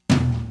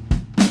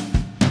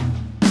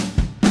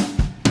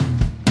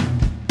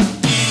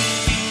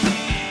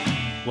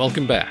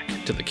Welcome back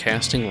to the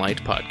Casting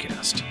Light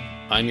Podcast.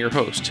 I'm your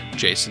host,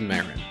 Jason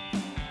Marin.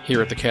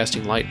 Here at the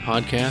Casting Light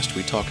Podcast,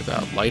 we talk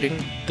about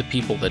lighting, the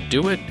people that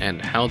do it,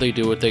 and how they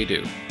do what they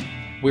do.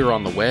 We're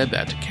on the web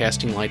at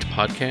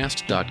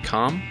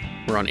castinglightpodcast.com.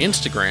 We're on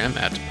Instagram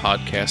at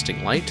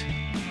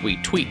podcastinglight.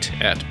 We tweet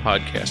at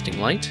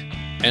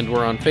podcastinglight. And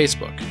we're on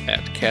Facebook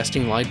at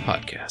Casting Light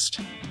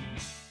Podcast.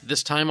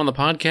 This time on the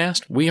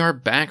podcast, we are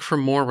back for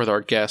more with our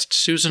guest,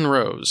 Susan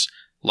Rose,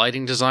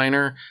 lighting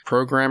designer,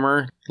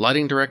 programmer,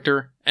 lighting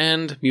director,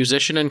 and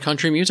musician and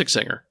country music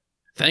singer.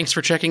 Thanks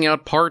for checking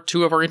out part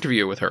 2 of our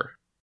interview with her.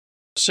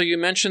 So you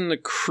mentioned the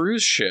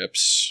cruise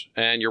ships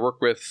and your work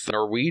with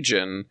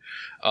Norwegian.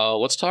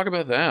 Let's talk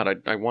about that.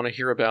 I want to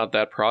hear about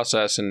that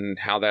process and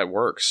how that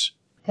works.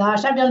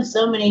 Gosh, I've done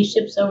so many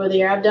ships over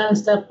there. I've done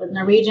stuff with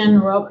Norwegian,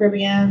 Royal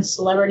Caribbean,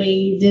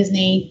 Celebrity,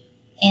 Disney,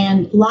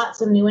 and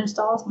lots of new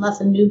installs, lots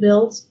of new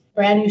builds,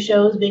 brand new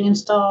shows being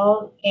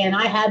installed. And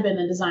I have been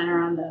a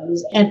designer on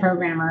those and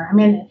programmer. I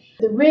mean,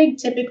 the rig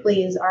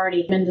typically has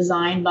already been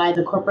designed by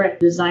the corporate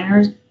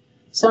designers.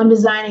 So I'm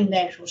designing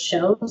the actual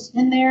shows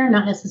in there,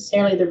 not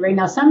necessarily the rig.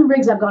 Now, some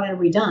rigs I've gone and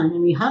redone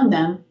and rehung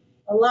them.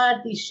 A lot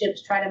of these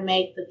ships try to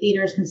make the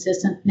theaters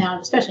consistent now,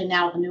 especially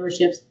now with the newer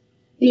ships.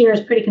 Theater is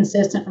pretty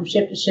consistent from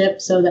ship to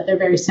ship so that they're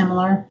very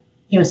similar.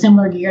 You know,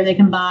 similar gear they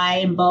can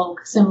buy in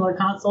bulk, similar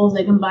consoles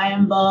they can buy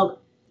in bulk.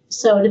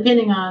 So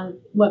depending on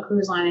what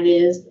cruise line it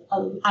is,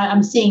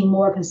 I'm seeing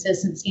more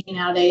consistency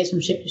nowadays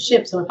from ship to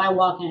ship. So if I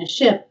walk in a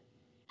ship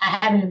I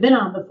haven't been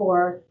on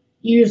before,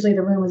 usually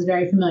the room is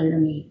very familiar to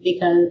me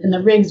and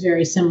the rig's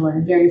very similar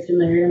and very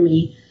familiar to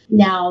me.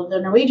 Now, the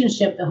Norwegian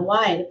ship, the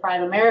Hawaii, the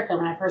Pride of America,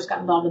 when I first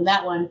got involved in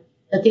that one,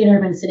 the theater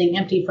had been sitting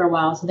empty for a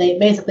while. So they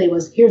basically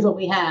was, here's what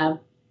we have,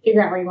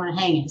 figure out where you want to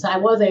hang it. So I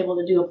was able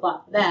to do a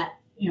plot for that,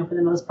 for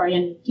the most part,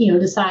 and,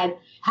 decide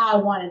how I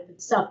wanted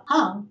the stuff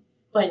hung.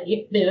 But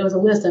it was a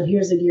list of,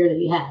 here's the gear that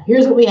you have.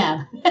 Here's what we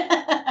have.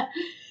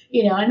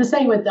 And the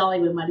same with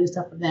Dollywood when I do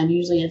stuff for them.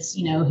 Usually it's,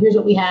 here's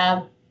what we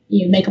have.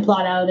 You make a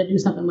plot out of it, do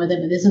something with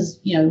it. But this is,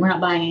 we're not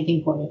buying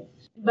anything for you.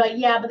 But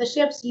the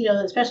ships,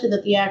 especially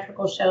the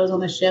theatrical shows on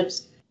the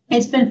ships,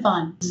 it's been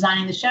fun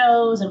designing the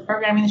shows and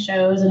programming the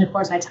shows. And of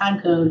course, I time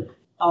code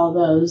all of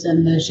those.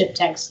 And the ship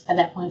techs at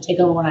that point take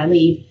over when I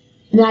leave.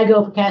 And then I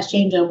go for cast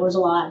changeovers a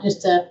lot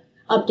just to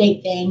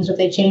update things, or if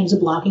they change the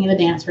blocking of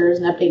the dancers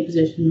and update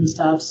positions and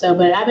stuff. So,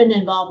 but I've been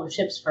involved with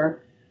ships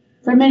for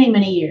many,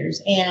 many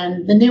years.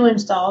 And the new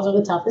installs are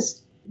the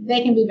toughest.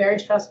 They can be very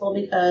stressful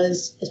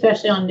because,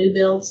 especially on new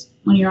builds,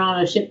 when you're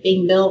on a ship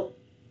being built,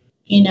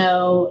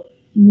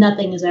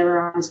 nothing is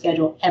ever on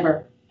schedule,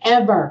 ever.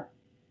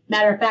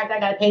 Matter of fact, I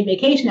got a paid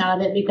vacation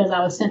out of it because I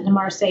was sent to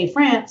Marseille,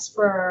 France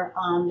for,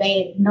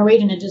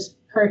 Norwegian had just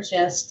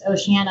purchased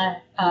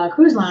Oceania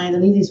Cruise Lines,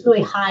 and these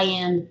really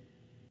high-end,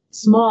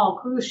 small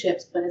cruise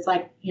ships, but it's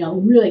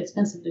really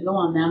expensive to go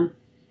on them.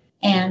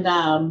 And,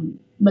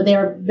 but they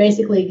were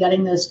basically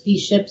gutting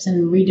these ships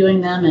and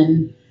redoing them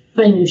and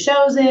putting new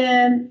shows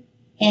in.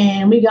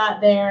 And we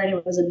got there and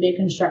it was a big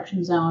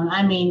construction zone.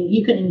 I mean,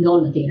 you couldn't even go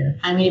in the theater.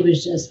 I mean, it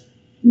was just,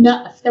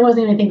 there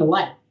wasn't anything to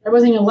light. There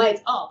wasn't even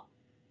lights up,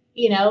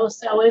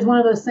 so it was one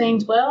of those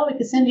things, well, we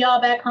could send you all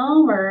back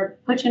home or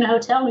put you in a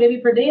hotel and give you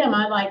per diem.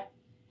 I'm like,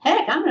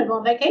 heck, I'm going to go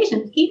on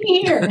vacation. Keep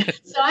me here.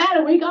 So I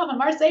had a week off in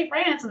Marseille,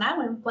 France, and I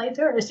went and played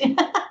tourist.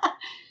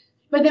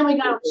 But then we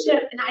got on the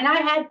ship, and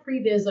I had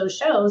previs those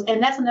shows,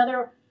 and that's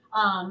another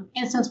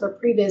instance where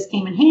previs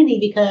came in handy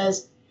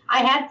because I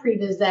had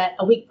previs that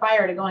a week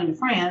prior to going to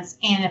France,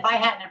 and if I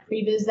hadn't have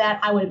previs that,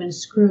 I would have been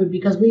screwed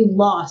because we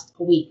lost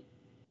a week.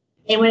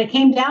 And when it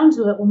came down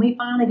to it, when we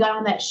finally got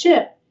on that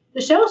ship,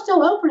 the show was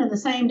still open in the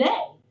same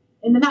day.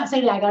 And not the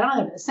same day I got on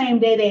there, but the same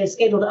day they had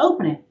scheduled to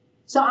open it.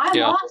 So I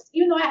lost,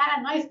 even though I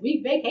had a nice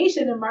week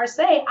vacation in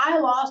Marseille, I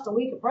lost a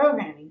week of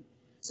programming.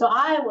 So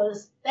I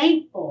was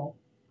thankful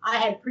I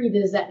had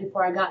previs that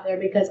before I got there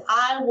because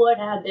I would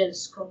have been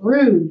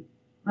screwed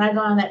when I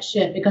got on that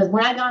ship. Because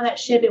when I got on that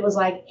ship, it was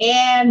like,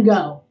 and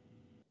go.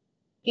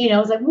 It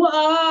was like, whoa.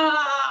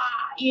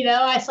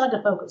 I still had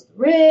to focus the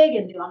rig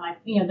and do all my,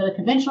 the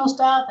conventional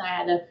stuff. And I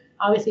had to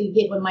obviously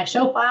get with my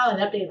show file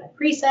and update my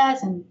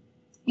presets. And,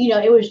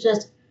 it was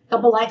just a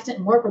couple lights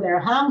didn't work where they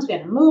were hung. So we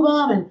had to move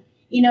them. And,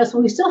 so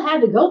we still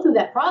had to go through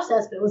that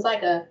process, but it was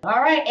like all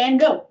right, and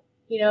go.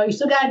 You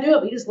still got to do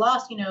it. We just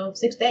lost,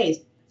 6 days.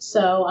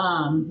 So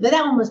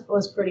that one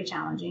was pretty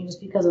challenging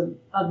just because of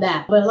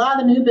that. But a lot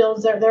of the new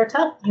builds, they're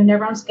tough. You're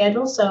never on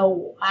schedule.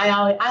 So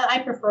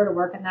I prefer to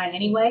work at night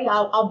anyway.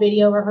 I'll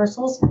video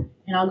rehearsals,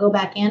 and I'll go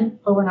back in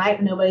overnight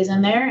when nobody's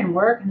in there and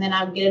work. And then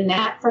I'll get a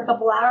nap for a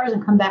couple hours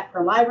and come back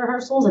for live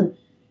rehearsals. And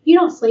you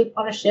don't sleep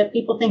on a ship.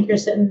 People think you're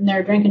sitting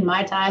there drinking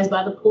Mai Tais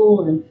by the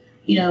pool and,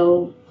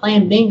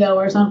 playing bingo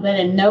or something.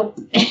 And nope.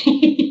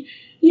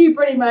 You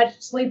pretty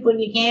much sleep when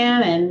you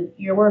can, and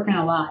you're working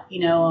a lot.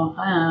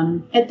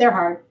 They're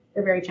hard.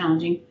 They're very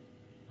challenging.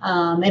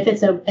 If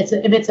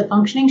it's a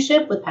functioning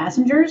ship with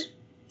passengers,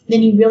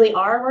 then you really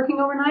are working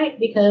overnight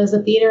because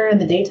the theater in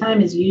the daytime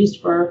is used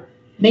for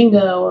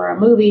bingo or a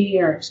movie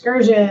or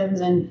excursions,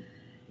 and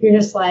you're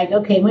just like,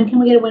 okay, when can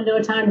we get a window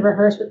of time to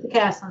rehearse with the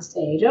cast on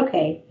stage?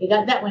 Okay, we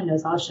got that window,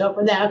 so I'll show up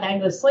for that. Okay, I can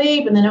go to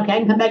sleep, and then okay, I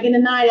can come back in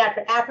tonight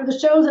after the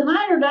shows at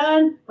night are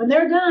done. When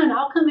they're done,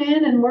 I'll come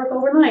in and work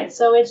overnight.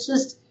 So it's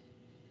just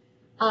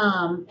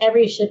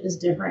every ship is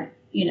different.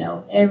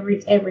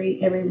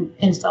 Every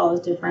install is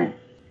different.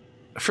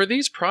 For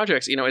these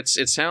projects,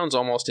 it sounds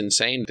almost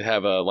insane to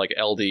have a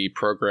LD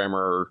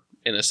programmer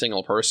in a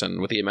single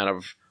person with the amount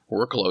of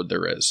workload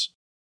there is.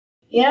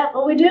 Yeah,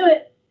 well, we do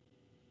it.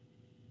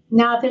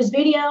 Now, if there's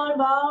video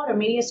involved or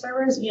media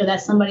servers,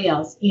 that's somebody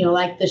else.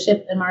 Like the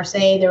ship in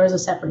Marseille, there was a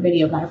separate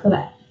video guy for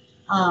that.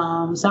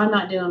 So I'm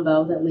not doing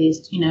both, at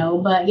least,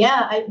 But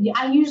yeah,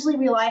 I usually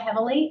rely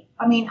heavily.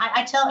 I mean,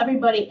 I tell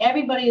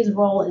everybody's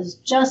role is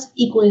just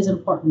equally as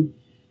important,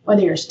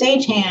 whether you're a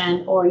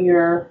stagehand or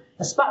you're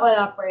a spotlight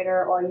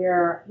operator or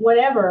you're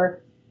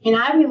whatever. And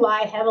I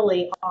rely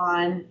heavily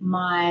on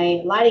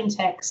my lighting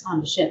techs on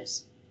the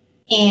ships.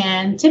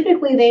 And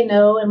typically they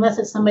know, unless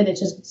it's somebody that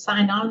just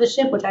signed on to the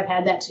ship, which I've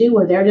had that too,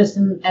 where they're just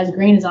as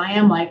green as I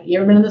am, like, you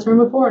ever been in this room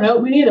before? No,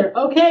 me neither.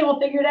 Okay, we'll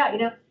figure it out,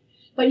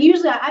 But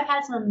usually I've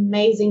had some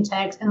amazing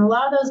techs, and a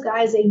lot of those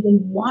guys, they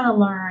want to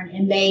learn,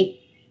 and they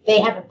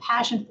have a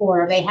passion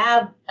for it. They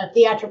have a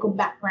theatrical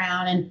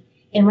background,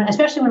 and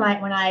especially when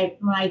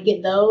I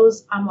get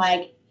those, I'm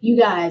like, you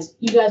guys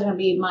are going to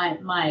be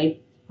my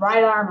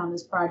right arm on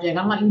this project.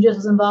 I'm like, you just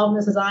as involved in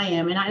this as I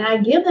am. And I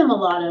give them a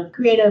lot of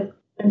creative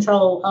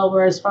control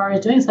over as far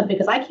as doing stuff,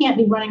 because I can't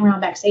be running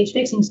around backstage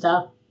fixing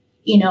stuff.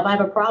 If I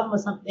have a problem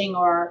with something,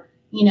 or,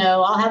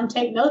 I'll have them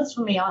take notes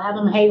from me. I'll have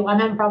them, hey, I'm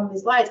having a problem with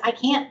these lights. I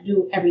can't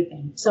do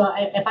everything. So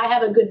if I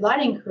have a good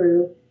lighting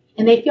crew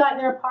and they feel like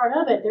they're a part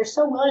of it, they're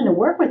so willing to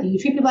work with you. You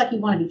treat people like you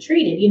want to be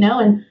treated,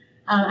 and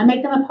I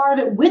make them a part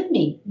of it with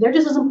me. They're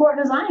just as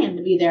important as I am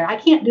to be there. I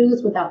can't do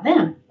this without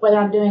them, whether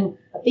I'm doing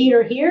a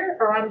theater here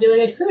or I'm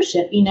doing a cruise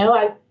ship.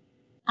 I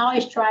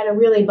always try to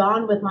really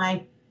bond with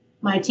my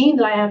team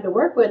that I have to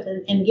work with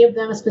and give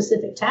them a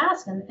specific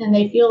task. And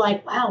they feel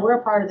like, wow, we're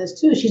a part of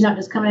this too. She's not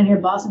just coming in here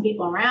bossing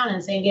people around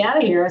and saying, get out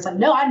of here. It's like,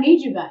 no, I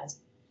need you guys,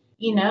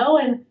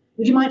 and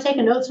would you mind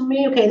taking notes from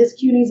me? Okay, this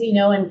cue needs,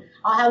 and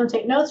I'll have them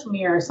take notes from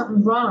me, or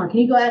something's wrong. Or can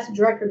you go ask the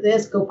director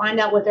this, go find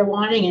out what they're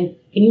wanting, and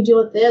can you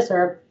deal with this?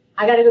 Or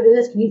I got to go do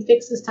this. Can you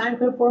fix this time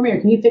code for me? Or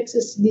can you fix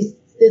these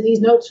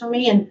notes for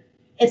me? And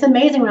it's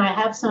amazing when I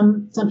have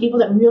some people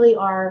that really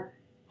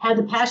have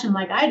the passion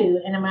like I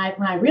do. And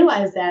when I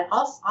realize that,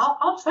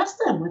 I'll trust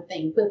them with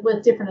things,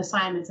 with different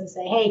assignments, and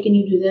say, hey, can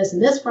you do this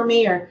and this for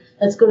me? Or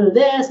let's go to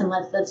this, and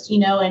let's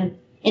and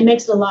it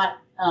makes it a lot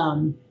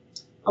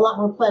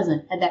more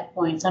pleasant at that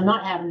point. So I'm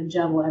not having to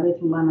juggle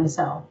everything by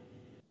myself.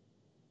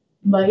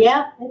 But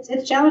yeah,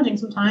 it's challenging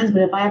sometimes,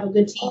 but if I have a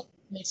good team,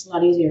 it makes it a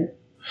lot easier.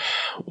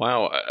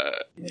 Wow.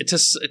 To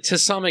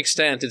some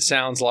extent, it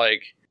sounds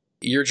like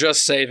you're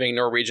just saving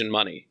Norwegian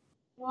money.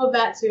 Well,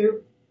 that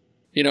too.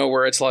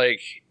 Where it's like,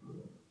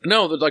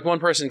 no, like one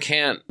person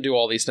can't do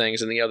all these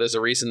things, and there's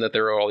a reason that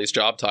there are all these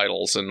job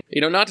titles. And,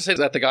 not to say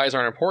that the guys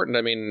aren't important.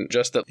 I mean,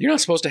 just that you're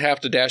not supposed to have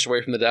to dash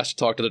away from the desk to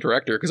talk to the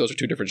director, because those are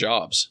two different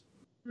jobs.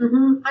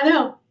 Mm-hmm. I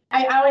know.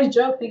 I always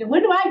joke thinking,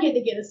 when do I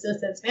get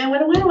assistants, man? When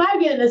do I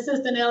get an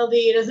assistant LD?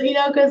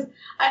 Because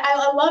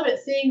I love it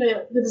seeing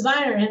the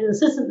designer and the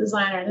assistant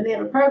designer, and then they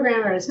have a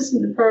programmer, an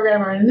assistant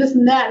programmer, and this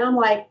and that. And I'm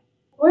like,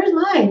 where's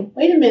mine?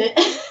 Wait a minute.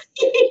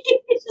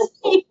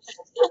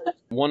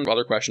 One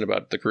other question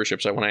about the cruise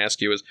ships I want to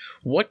ask you is,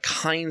 what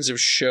kinds of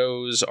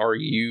shows are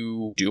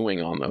you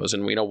doing on those?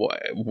 And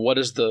what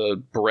is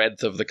the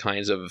breadth of the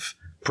kinds of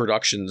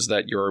productions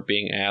that you're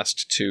being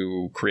asked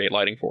to create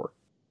lighting for?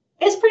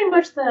 It's pretty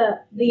much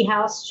the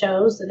house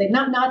shows,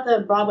 not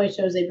the Broadway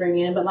shows they bring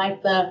in, but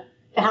like the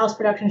house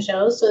production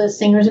shows. So the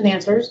singers and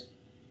dancers,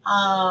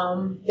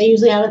 they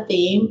usually have a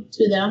theme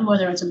to them,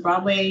 whether it's a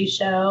Broadway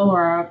show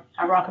or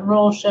a rock and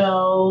roll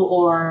show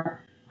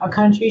or a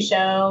country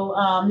show.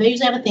 They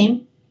usually have a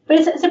theme, but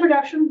it's a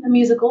production, a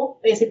musical,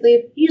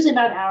 basically, usually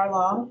about an hour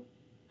long.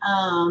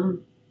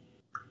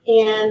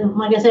 And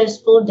like I said, it's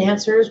full of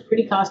dancers,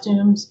 pretty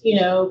costumes,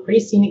 pretty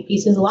scenic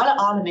pieces, a lot of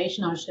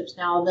automation on ships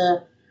now.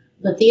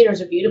 The theaters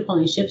are beautiful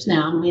in these ships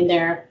now. I mean,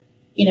 they're,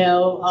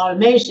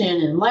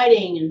 automation and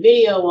lighting and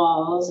video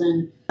walls.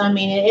 And I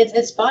mean,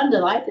 it's fun to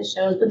like the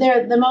shows, but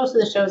the most of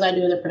the shows I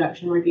do are the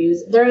production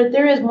reviews.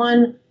 There is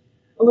one,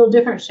 a little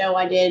different show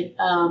I did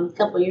a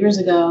couple of years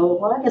ago.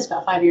 Well, I guess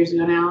about 5 years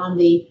ago now, on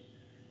the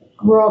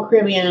Royal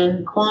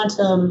Caribbean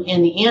Quantum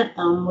and the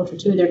Anthem, which are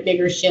two of their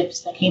bigger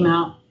ships that came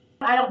out.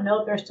 I don't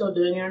know if they're still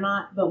doing it or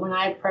not, but when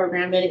I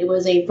programmed it, it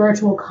was a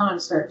virtual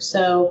concert.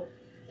 So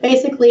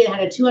basically, it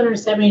had a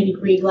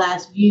 270-degree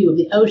glass view of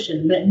the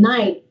ocean, but at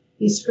night,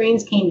 these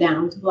screens came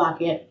down to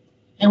block it,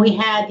 and we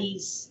had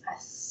these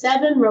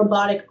 7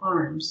 robotic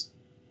arms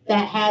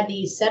that had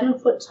these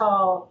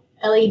 7-foot-tall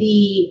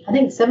LED, I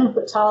think 7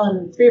 foot tall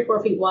and 3 or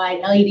 4 feet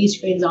wide LED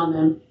screens on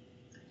them,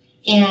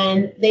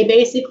 and they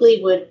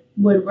basically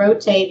would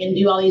rotate and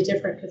do all these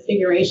different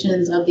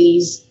configurations of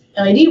these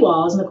LED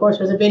walls. And of course,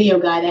 there's a video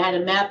guy that had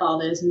to map all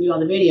this and do all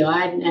the video.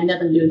 I had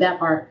nothing to do with that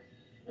part.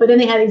 But then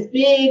they had these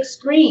big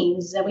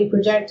screens that we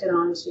projected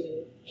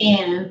onto.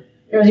 And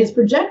there were these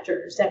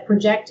projectors that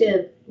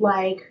projected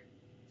like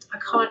a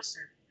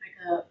concert,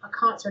 like a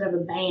concert of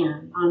a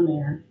band on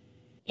there.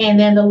 And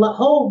then the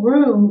whole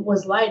room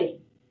was lighting.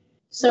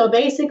 So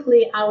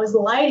basically I was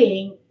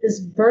lighting this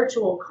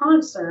virtual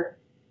concert,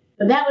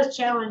 but that was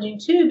challenging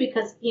too,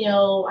 because, you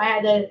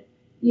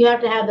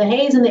have to have the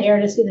haze in the air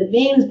to see the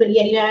beams, but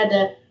yet you had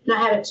to not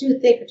have it too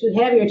thick or too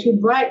heavy or too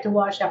bright to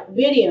wash out the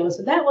video.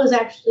 So that was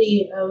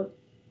actually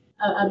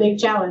a big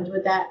challenge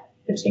with that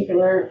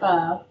particular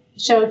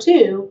show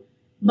too.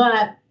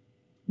 But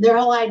their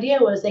whole idea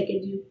was they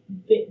could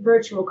do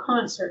virtual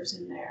concerts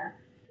in there.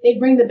 They'd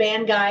bring the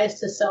band guys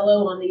to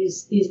solo on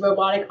these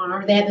robotic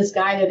arms. They had this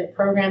guy there that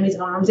programmed these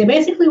arms. They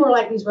basically were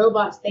like these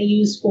robots they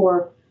used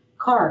for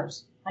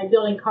cars, like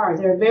building cars.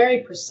 They were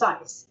very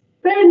precise.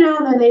 But every now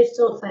and then they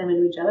still slam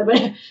into each other,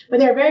 but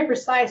they were very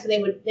precise. So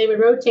they would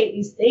rotate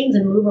these things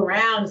and move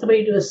around. Somebody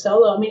would do a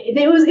solo. I mean,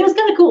 it was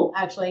kind of cool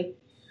actually.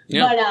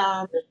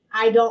 Yeah. But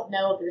I don't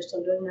know if they're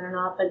still doing that or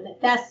not.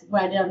 But that's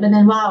what I did. And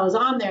then while I was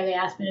on there, they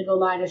asked me to go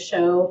light a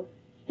show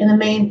in the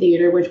main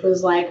theater, which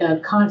was like a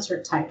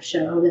concert type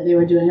show that they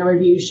were doing, a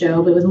review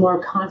show, but it was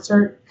more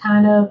concert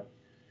kind of.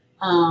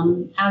 I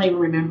don't even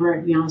remember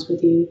it, to be honest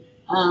with you.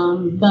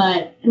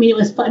 But I mean, it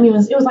was fun. I mean,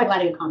 it was like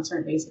lighting a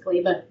concert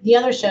basically. But the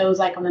other shows,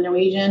 like on the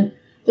Norwegian,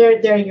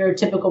 they're your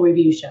typical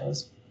review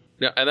shows.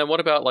 Yeah, and then what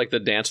about like the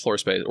dance floor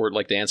space or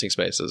like dancing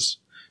spaces?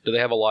 Do they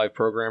have a live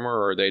programmer,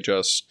 or are they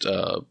just?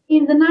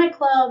 In the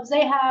nightclubs,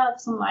 they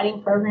have some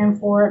lighting program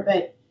for it,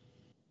 but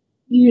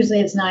usually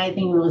it's not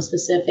anything really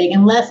specific,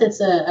 unless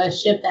it's a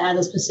ship that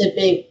has a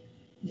specific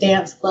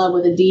dance club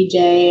with a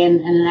DJ and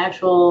an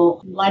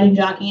actual lighting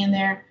jockey in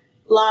there.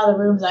 A lot of the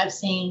rooms I've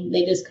seen,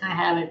 they just kind of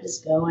have it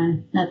just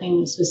going,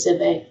 nothing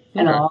specific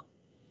at all.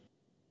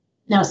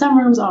 Now, some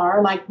rooms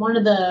are, like one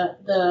of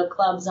the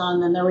clubs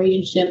on the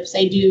Norwegian ships,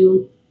 they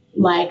do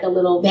like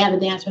they have the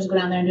dancers go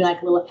down there and do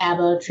like a little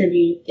ABBA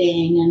tribute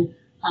thing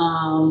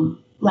and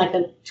like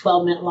a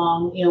 12-minute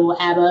long,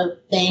 ABBA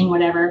thing,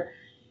 whatever.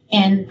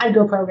 And I'd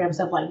go program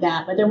stuff like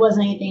that, but there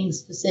wasn't anything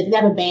specific. They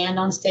have a band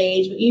on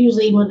stage, but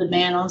usually even with the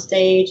band on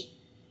stage,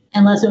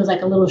 unless it was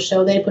like a little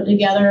show they put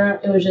together,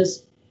 it was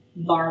just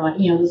bar, like,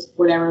 just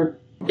whatever.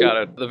 Got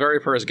it. The very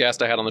first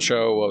guest I had on the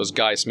show was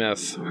Guy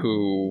Smith,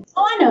 who...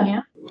 Oh, I know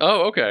him.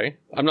 Oh, okay.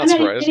 I'm not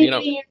surprised. I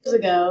met him years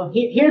ago.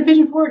 Here in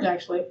Pigeon Forge,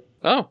 actually.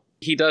 Oh.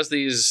 He does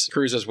these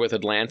cruises with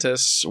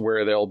Atlantis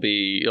where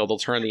they'll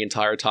turn the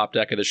entire top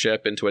deck of the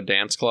ship into a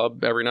dance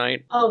club every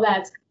night. Oh,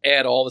 that's...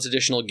 Add all this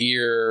additional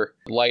gear,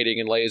 lighting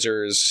and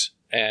lasers,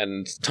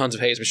 and tons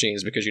of haze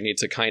machines because you need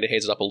to kind of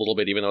haze it up a little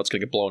bit even though it's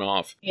going to get blown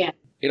off. Yeah.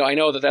 I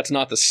know that that's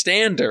not the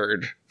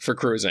standard for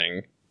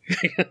cruising.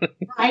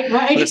 Right.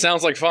 But it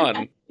sounds like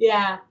fun.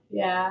 Yeah.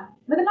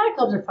 But the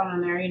nightclubs are fun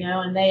on there,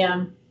 and they...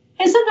 And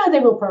sometimes they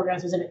will program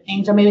specific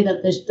things, or maybe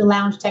the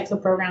lounge techs will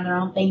program their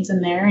own things in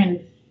there, and...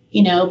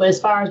 but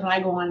as far as when I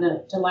go on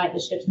to light the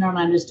ships,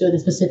 normally I'm just doing the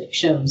specific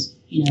shows.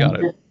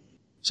 Got it.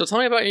 So tell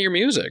me about your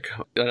music.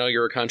 I know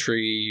you're a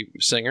country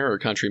singer or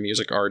country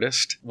music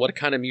artist. What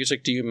kind of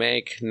music do you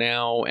make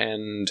now,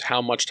 and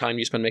how much time do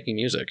you spend making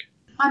music?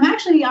 I'm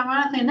ironically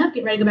enough,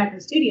 getting ready to go back to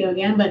the studio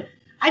again, but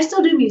I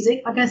still do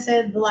music. Like I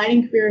said, the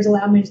lighting career has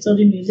allowed me to still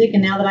do music,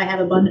 and now that I have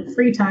abundant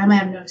free time, I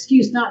have no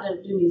excuse not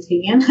to do music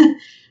again.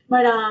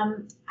 But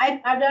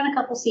I've done a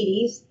couple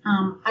CDs.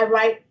 I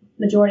write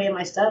majority of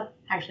my stuff.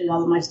 Actually,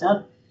 all of my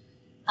stuff.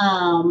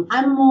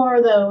 I'm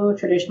more, though,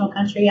 traditional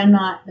country. I'm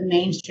not the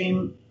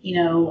mainstream,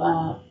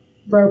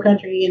 bro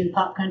country and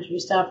pop country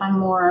stuff. I'm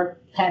more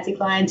Patsy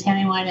Cline,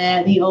 Tammy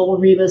Wynette, the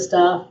old Reba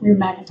stuff, Reba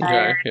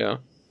McEntire. Okay, yeah.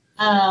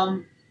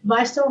 But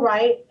I still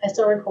write. I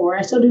still record.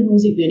 I still do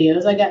music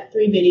videos. I got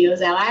 3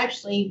 videos out. I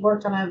actually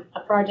worked on a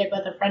project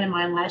with a friend of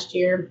mine last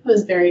year. It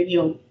was very,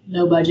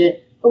 no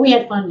budget. But we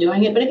had fun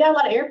doing it. But it got a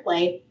lot of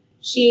airplay.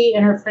 She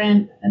and her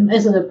friend, and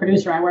this is a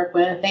producer I work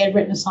with, they had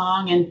written a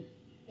song, and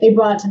they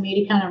brought it to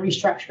me to kind of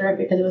restructure it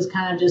because it was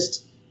kind of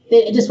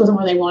it just wasn't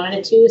where they wanted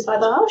it to. So I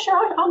thought, oh,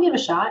 sure, I'll give it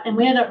a shot. And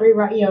we ended up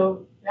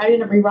I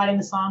ended up rewriting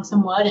the song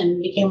somewhat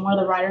and became one of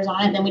the writers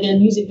on it. Then we did a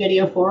music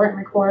video for it and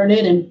recorded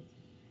it. And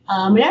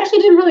it actually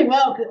did really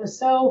well because it was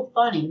so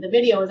funny. The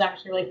video was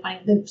actually really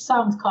funny. The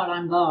song's called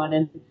I'm God.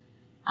 And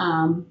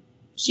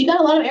she got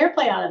a lot of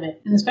airplay out of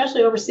it, and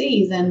especially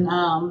overseas. And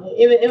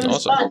it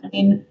was awesome. fun. I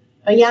mean,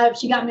 but yeah,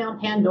 she got me on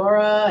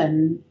Pandora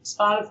and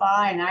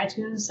Spotify and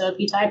iTunes. So if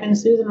you type in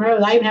Susan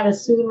Rose, I even have a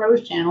Susan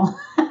Rose channel.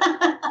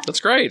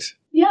 That's great.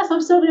 Yes,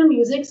 I'm still doing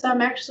music. So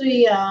I'm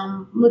actually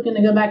looking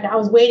to go back. I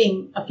was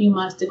waiting a few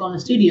months to go in the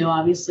studio,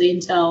 obviously,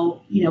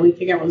 until, we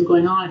figure out what's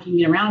going on, if you can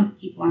get around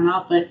people or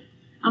not. But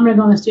I'm going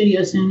to go in the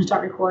studio soon and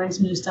start recording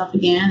some new stuff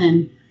again.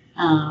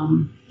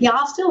 And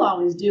I'll still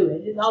always do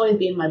it. It'll always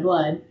be in my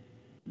blood.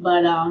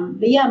 But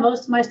yeah,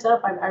 most of my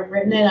stuff, I've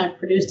written it, I've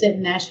produced it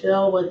in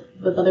Nashville with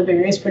other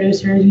various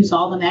producers, used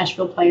all the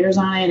Nashville players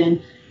on it.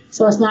 And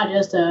so it's not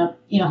just a,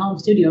 home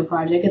studio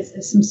project.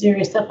 It's some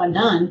serious stuff I've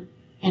done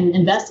and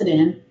invested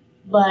in,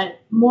 but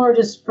more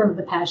just for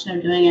the passion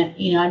of doing it.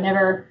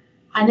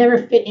 I never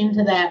fit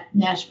into that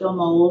Nashville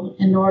mold,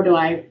 and nor do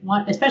I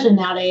want, especially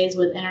nowadays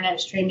with internet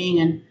streaming,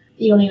 and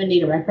you don't even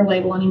need a record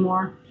label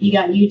anymore. You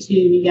got YouTube,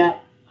 you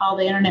got all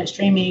the internet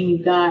streaming,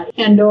 you've got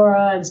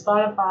Pandora and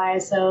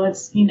Spotify. So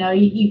it's,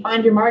 you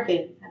find your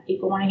market. If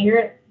people want to hear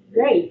it,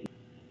 great.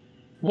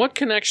 What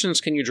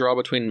connections can you draw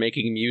between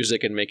making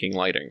music and making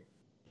lighting?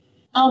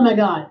 Oh my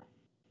God,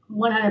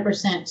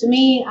 100%. To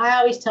me, I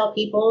always tell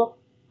people,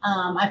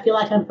 I feel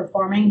like I'm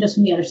performing just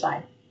from the other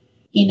side.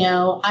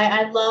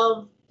 I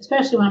love,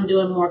 especially when I'm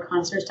doing more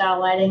concert style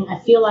lighting, I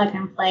feel like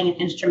I'm playing an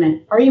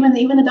instrument. Or even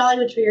the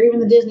Dollywood tree, or even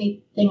the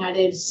Disney thing I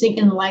did,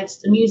 syncing the lights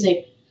to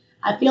music.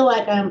 I feel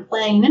like I'm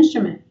playing an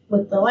instrument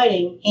with the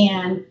lighting.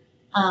 And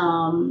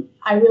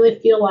I really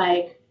feel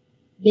like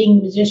being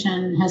a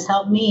musician has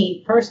helped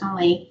me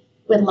personally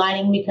with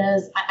lighting,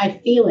 because I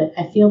feel it.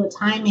 I feel the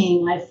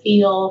timing. I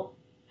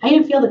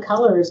even feel the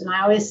colors. And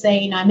I always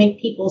say, I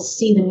make people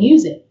see the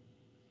music.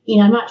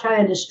 I'm not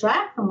trying to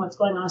distract from what's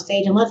going on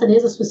stage, unless it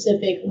is a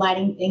specific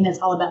lighting thing that's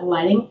all about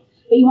lighting.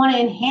 But you want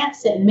to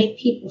enhance it and make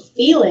people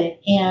feel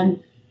it.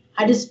 And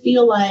I just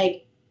feel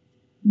like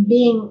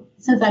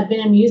since I've been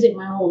in music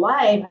my whole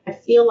life, I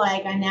feel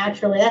like I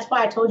naturally, that's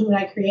why I told you when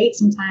I create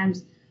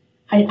sometimes,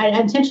 I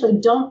intentionally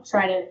don't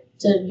try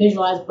to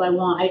visualize what I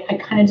want. I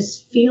kind of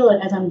just feel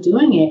it as I'm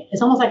doing it.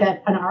 It's almost like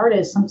an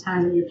artist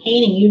sometimes when you're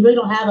painting. You really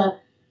don't have a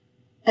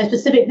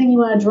specific thing you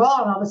want to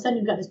draw, and all of a sudden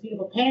you've got this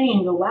beautiful painting and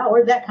you go, wow,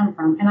 where'd that come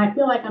from? And I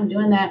feel like I'm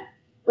doing that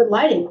with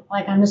lighting.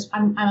 Like I'm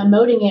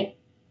emoting it,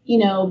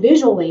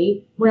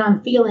 visually when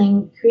I'm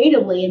feeling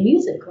creatively and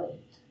musically.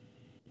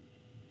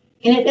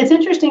 And it's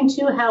interesting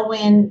too, how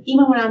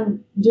even when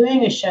I'm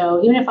doing a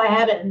show, even if I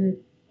have it and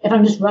if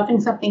I'm just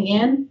roughing something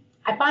in,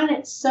 I find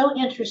it so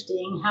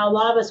interesting how a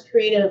lot of us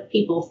creative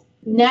people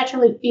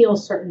naturally feel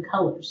certain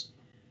colors.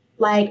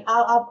 Like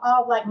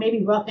I'll like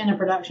maybe rough in a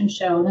production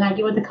show, and then I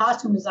get with the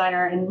costume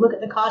designer and look at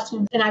the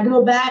costumes, and I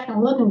go back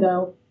and look and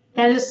go,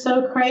 that is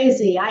so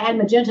crazy. I had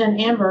magenta and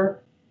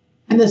amber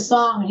in the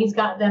song, and he's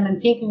got them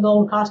in pink and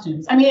gold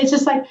costumes. I mean, it's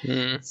just like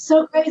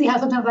so crazy how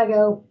sometimes I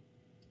go,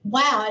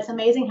 wow, it's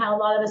amazing how a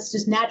lot of us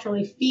just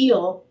naturally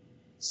feel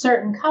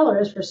certain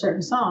colors for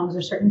certain songs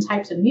or certain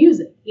types of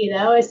music,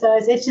 So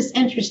it's just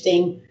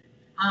interesting.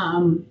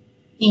 I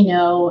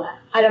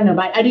don't know,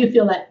 but I do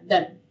feel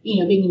that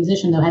being a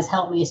musician, though, has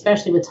helped me,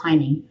 especially with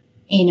timing,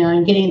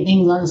 and getting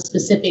things on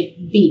specific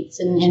beats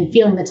and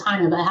feeling the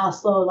time of how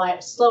slow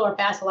or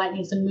fast the light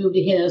needs to move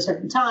to hit at a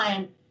certain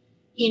time,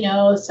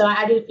 So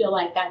I do feel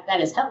like that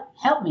has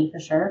helped me for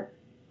sure.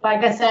 But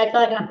like I said, I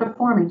feel like I'm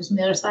performing just on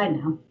the other side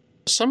now.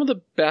 Some of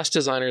the best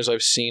designers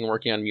I've seen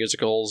working on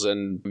musicals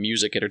and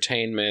music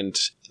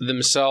entertainment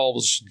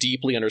themselves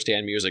deeply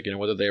understand music,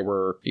 whether they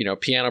were,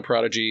 piano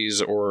prodigies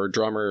or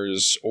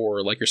drummers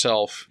or, like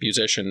yourself,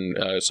 musician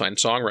and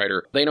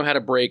songwriter. They know how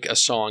to break a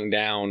song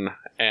down,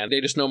 and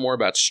they just know more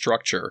about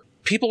structure.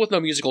 People with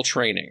no musical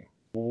training,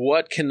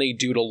 what can they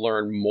do to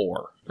learn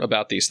more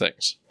about these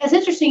things? It's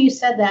interesting you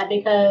said that,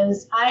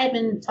 because I had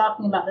been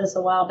talking about this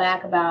a while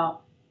back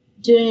about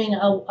doing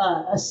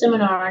a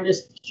seminar on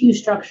just cue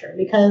structure,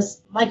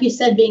 because like you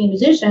said, being a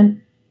musician,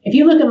 if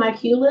you look at my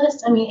cue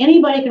list, I mean,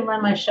 anybody can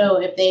run my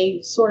show if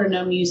they sort of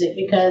know music,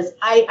 because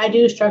I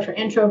do structure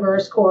intro,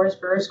 verse,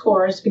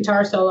 chorus,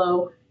 guitar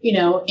solo,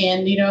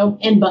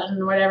 end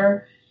button,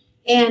 whatever.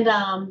 And,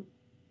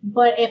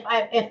 but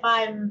if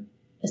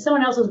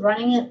someone else is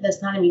running it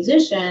that's not a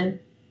musician,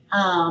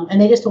 and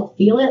they just don't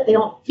feel it, they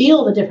don't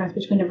feel the difference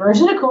between a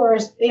verse and a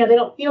chorus, they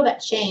don't feel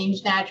that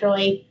change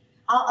naturally.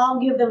 I'll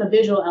give them a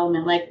visual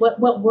element, like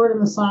what word in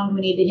the song do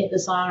we need to hit the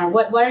song, or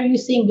what are you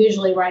seeing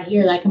visually right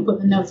here that I can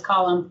put in the notes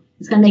column.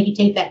 It's going to make you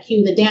take that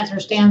cue. The dancer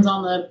stands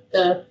on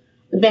the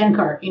band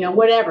cart,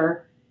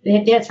 whatever.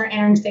 The dancer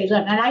entering stage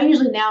left. And I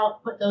usually now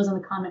put those in the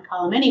comment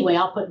column anyway.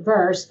 I'll put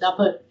verse, I'll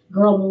put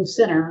girl move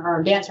center,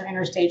 or dancer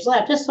enter stage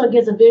left, just so it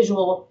gives a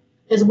visual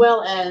as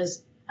well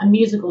as a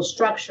musical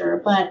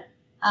structure. But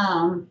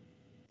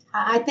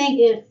I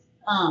think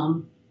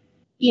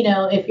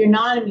if you're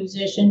not a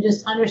musician,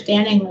 just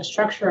understanding the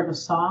structure of a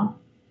song,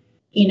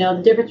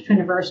 the difference between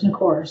a verse and a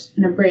chorus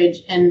and a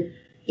bridge. And,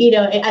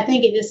 I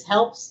think it just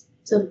helps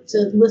to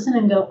listen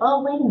and go,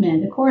 oh, wait a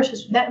minute, the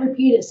chorus that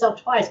repeated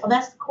itself twice. Oh,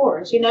 that's the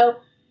chorus,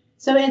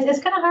 So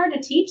it's kind of hard to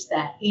teach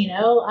that,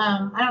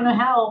 I don't know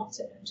how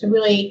to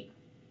really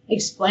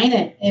explain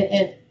it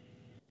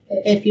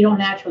if you don't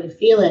naturally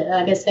feel it.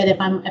 Like I said, if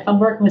I'm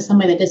working with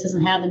somebody that just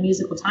doesn't have the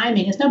musical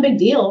timing, it's no big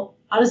deal.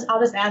 I'll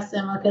just ask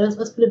them, okay, let's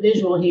put a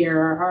visual here,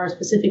 or a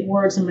specific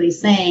word somebody's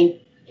saying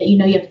that you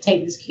have to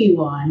take this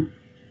cue on.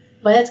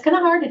 But it's kind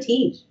of hard to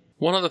teach.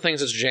 One of the things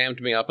that's jammed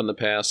me up in the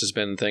past has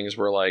been things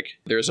where, like,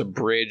 there's a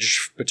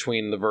bridge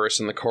between the verse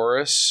and the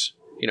chorus.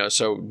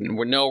 So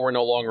we're no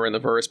longer in the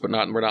verse, but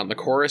we're not in the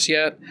chorus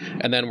yet.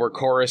 And then where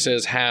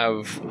choruses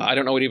have, I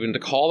don't know what even to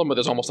call them, but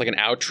there's almost like an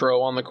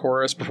outro on the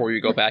chorus before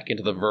you go back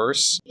into the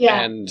verse.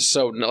 Yeah. And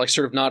so, like,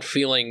 sort of not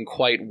feeling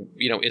quite,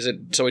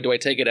 do I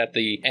take it at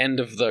the end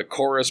of the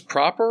chorus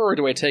proper, or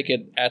do I take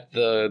it at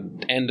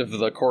the end of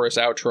the chorus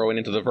outro and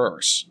into the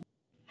verse?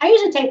 I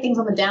usually take things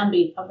on the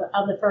downbeat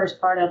of the first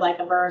part of like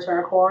a verse or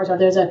a chorus, or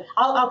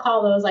I'll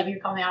call those like you're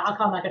calling out. I'll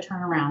call them like a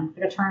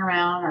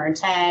turnaround or a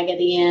tag at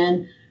the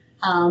end.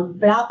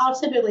 But I'll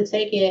typically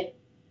take it.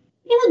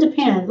 It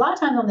depends. A lot of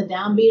times on the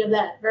downbeat of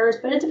that verse,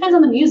 but it depends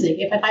on the music.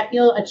 If I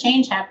feel a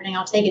change happening,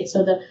 I'll take it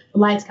so the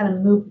lights kind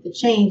of move with the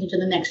change into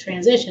the next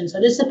transition. So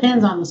it just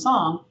depends on the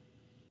song.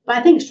 But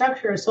I think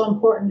structure is so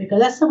important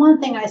because that's the one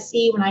thing I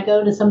see when I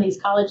go to some of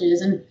these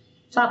colleges and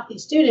talk to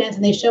these students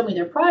and they show me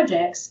their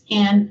projects.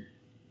 And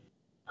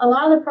a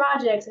lot of the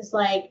projects,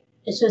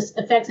 it's just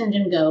effects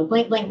engine go.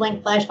 Blink, blink,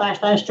 blink, flash, flash,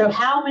 flash, stroke.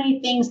 How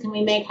many things can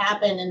we make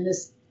happen in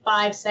this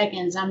 5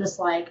 seconds? I'm just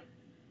like,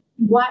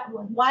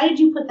 why did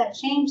you put that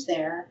change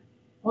there?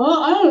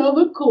 Well, I don't know,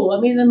 look cool. I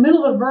mean, in the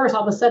middle of a verse,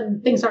 all of a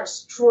sudden things start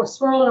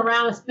swirling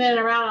around and spinning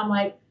around. I'm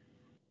like,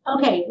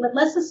 okay,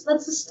 let's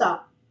just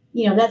stop.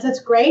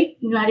 That's great.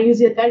 You know how to use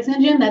the effects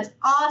engine. That's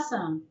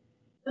awesome.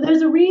 But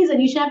there's a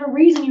reason. You should have a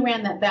reason you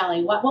ran that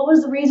valley. What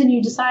was the reason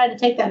you decided to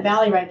take that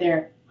valley right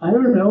there? I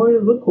don't know.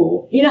 It looked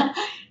cool.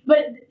 But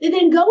it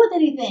didn't go with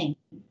anything.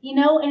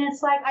 And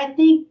it's like, I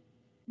think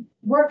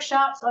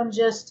workshops on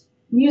just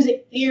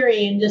music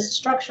theory and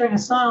just structuring a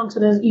song so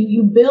that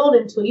you build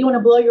into it. You want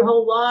to blow your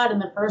whole wad in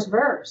the first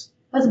verse.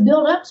 Let's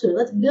build up to it.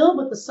 Let's build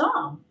with the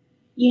song,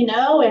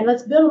 and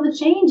let's build on the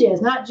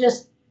changes, not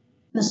just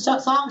the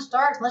song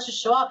starts, let's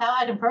just show off how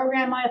I can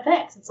program my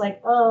effects. It's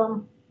like,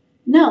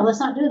 no, let's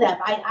not do that.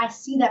 I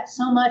see that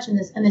so much in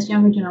this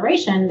younger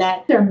generation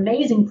that they're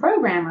amazing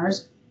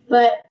programmers,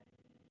 but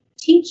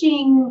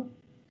teaching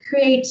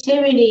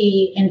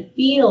creativity and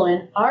feel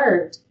and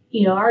art,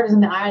 art is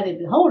in the eye of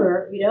the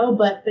beholder,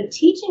 but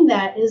teaching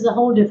that is a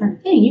whole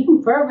different thing. You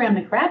can program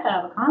the crap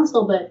out of a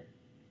console, but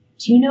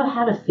do you know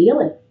how to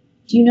feel it?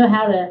 Do you know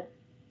how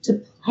to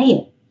play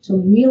it, to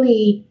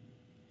really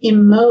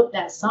emote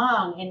that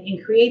song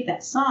and create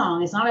that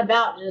song? It's not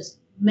about just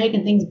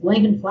making things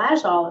blink and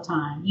flash all the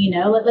time.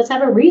 Let's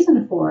have a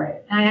reason for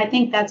it. And I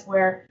think that's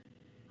where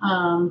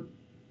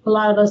a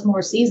lot of us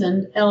more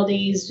seasoned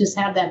LDs just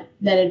have that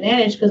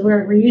advantage because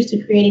we're used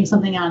to creating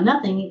something out of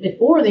nothing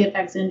before the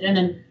effects engine.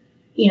 And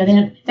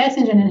the effects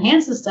engine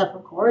enhances stuff,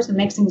 of course, and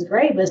makes things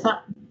great, but it's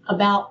not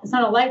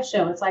a light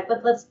show. It's like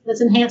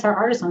let's enhance our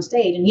artists on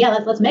stage, and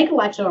let's make a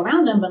light show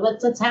around them, but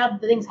let's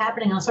have the things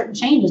happening on certain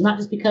changes, not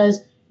just because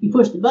you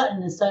push the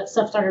button and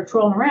stuff started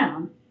trolling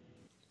around.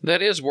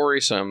 That is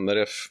worrisome that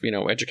if,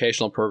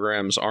 educational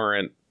programs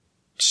aren't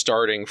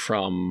starting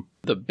from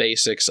the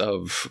basics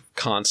of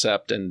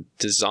concept and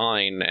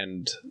design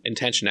and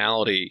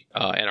intentionality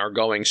and are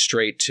going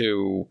straight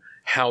to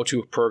how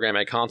to program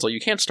a console.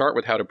 You can't start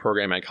with how to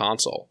program a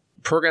console.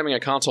 Programming a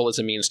console is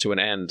a means to an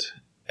end.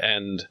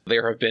 And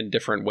there have been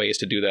different ways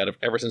to do that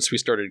ever since we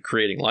started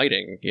creating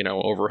lighting,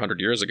 over 100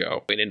 years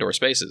ago in indoor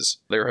spaces.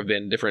 There have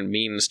been different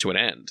means to an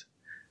end.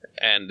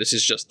 And this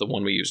is just the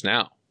one we use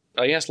now.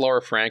 I asked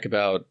Laura Frank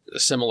about a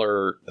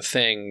similar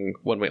thing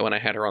when I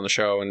had her on the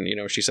show, and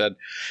she said,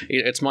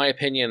 "It's my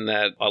opinion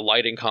that a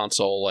lighting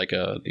console like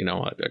a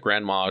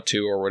Grandma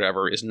 2 or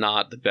whatever is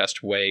not the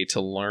best way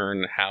to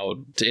learn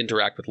how to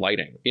interact with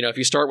lighting. If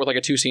you start with like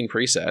a 2-scene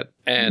preset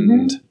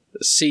and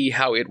see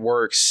how it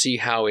works, see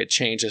how it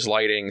changes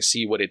lighting,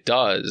 see what it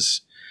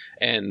does,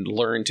 and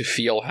learn to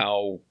feel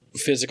how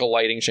physical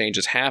lighting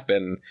changes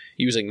happen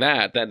using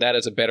that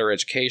is a better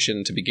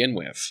education to begin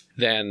with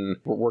than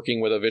working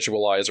with a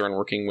visualizer and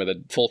working with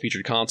a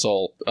full-featured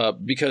console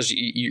because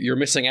you're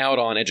missing out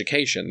on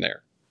education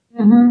there."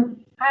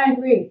 I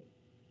agree.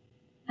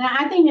 And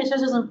I think it's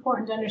just as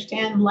important to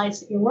understand the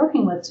lights that you're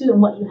working with, too,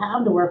 and what you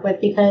have to work with,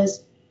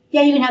 because,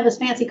 you can have this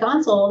fancy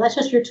console. That's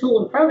just your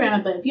tool to program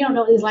it, but if you don't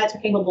know what these lights are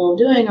capable of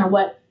doing or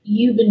what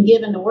you've been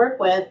given to work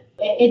with,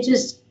 it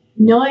just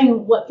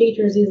knowing what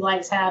features these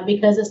lights have,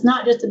 because it's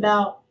not just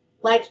about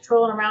lights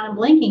trolling around and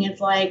blinking.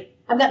 It's like,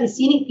 I've got these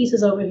scenic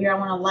pieces over here I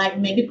want to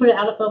maybe put it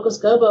out of focus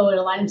gobo at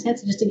a light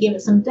intensity just to give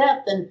it some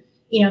depth and,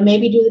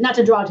 maybe not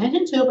to draw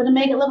attention to it, but to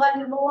make it look like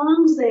it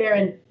belongs there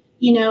and,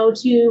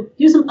 to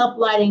do some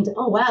uplighting to,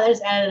 oh, wow, they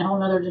just added a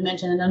whole other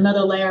dimension and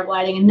another layer of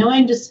lighting, and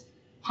knowing just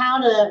how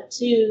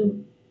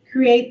to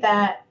create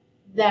that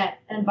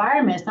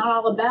environment. It's not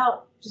all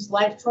about just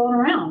lights trolling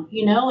around,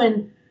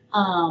 and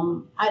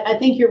I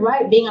think you're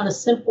right. Being on a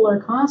simpler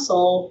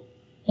console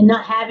and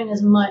not having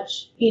as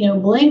much,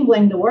 bling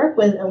bling to work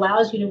with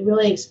allows you to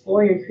really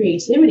explore your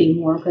creativity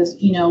more. Because,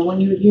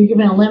 when you're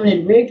given a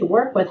limited rig to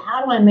work with,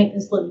 how do I make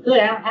this look good?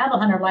 I don't have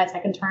 100 lights I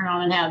can turn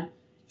on and have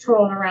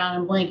trolling around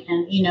and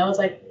blinking. It's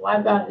like, well,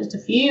 I've got just a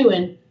few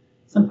and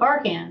some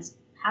par cans.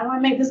 How do I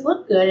make this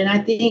look good? And I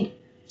think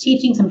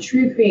teaching some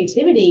true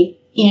creativity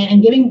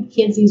and giving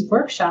kids these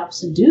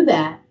workshops to do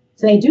that,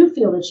 so they do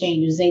feel the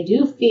changes. They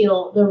do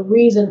feel the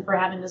reason for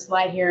having this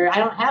light here. I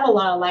don't have a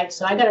lot of lights,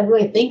 so I got to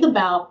really think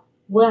about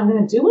what I'm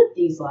going to do with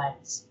these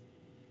lights,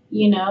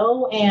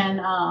 And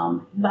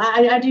but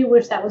I do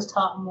wish that was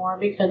taught more,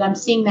 because I'm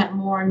seeing that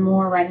more and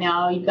more right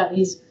now. You've got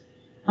these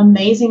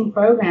amazing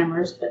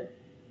programmers, but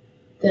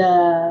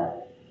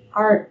the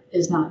art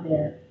is not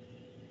there.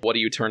 What are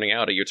you turning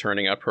out? Are you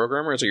turning out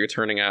programmers? Are you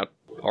turning out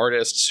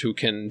artists who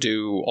can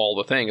do all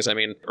the things? I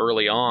mean,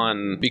 early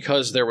on,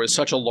 because there was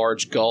such a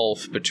large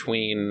gulf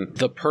between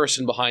the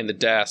person behind the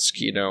desk,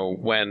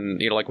 when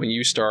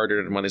you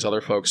started and when these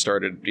other folks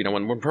started,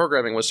 when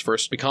programming was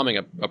first becoming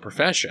a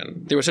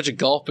profession, there was such a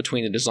gulf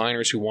between the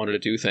designers who wanted to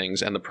do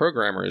things and the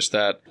programmers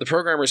that the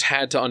programmers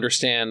had to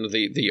understand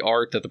the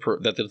art that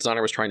the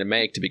designer was trying to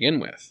make to begin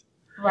with.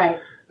 Right.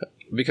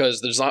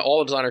 Because all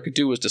the designer could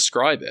do was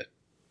describe it.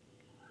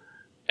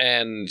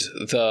 And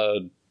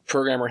the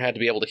programmer had to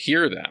be able to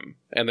hear them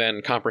and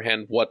then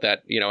comprehend what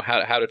that,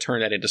 how to turn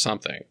that into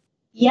something.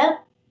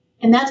 Yep.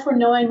 And that's where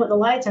knowing what the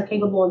lights are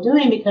capable of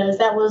doing, because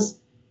that was,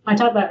 I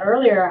talked about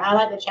earlier, I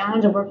like the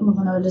challenge of working with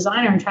another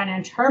designer and trying to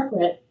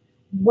interpret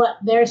what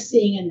they're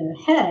seeing in their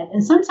head.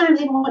 And sometimes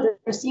even what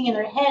they're seeing in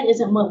their head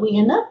isn't what we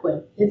end up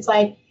with. It's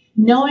like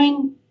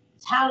knowing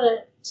how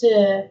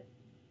to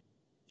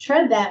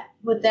tread that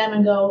with them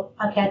and go,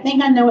 okay, I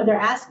think I know what they're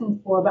asking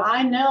for, but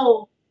I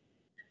know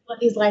what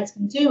these lights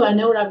can do. I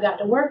know what I've got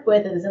to work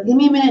with. And so give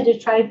me a minute to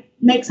try to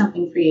make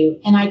something for you.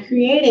 And I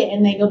create it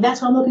and they go,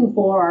 that's what I'm looking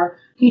for. Or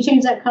can you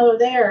change that color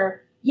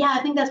there? Yeah,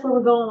 I think that's where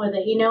we're going with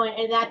it.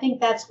 And I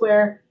think that's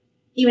where,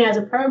 even as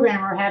a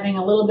programmer, having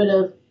a little bit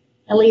of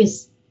at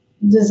least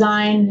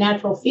design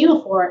natural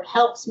feel for it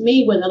helps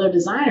me with other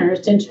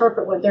designers to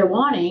interpret what they're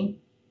wanting,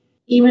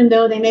 even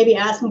though they may be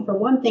asking for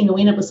one thing and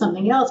we end up with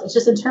something else. It's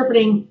just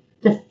interpreting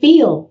the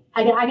feel.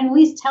 I can at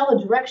least tell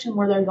the direction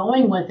where they're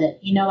going with it.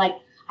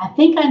 I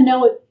think I know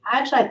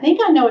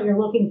what you're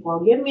looking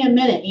for. Give me a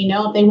minute,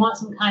 if they want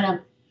some kind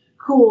of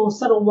cool,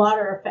 subtle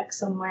water effect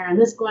somewhere and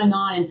this going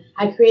on. And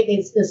I create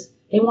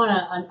they want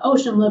an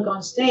ocean look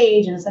on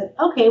stage. And it's like,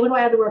 okay, what do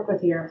I have to work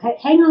with here?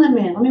 Hang on a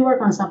minute. Let me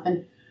work on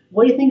something.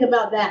 What do you think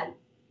about that?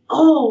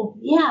 Oh,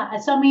 yeah.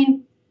 So,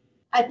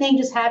 I think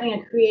just having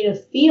a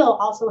creative feel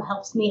also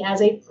helps me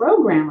as a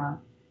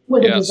programmer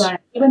with a designer.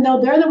 Even though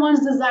they're the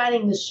ones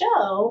designing the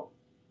show,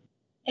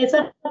 it's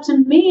up to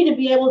me to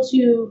be able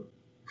to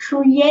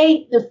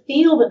create the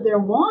feel that they're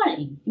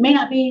wanting. It may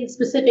not be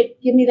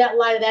specific, give me that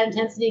light, that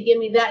intensity, give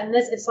me that and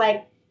this. It's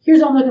like,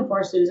 here's what I'm looking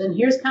for, Susan.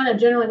 Here's kind of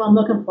generally what I'm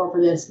looking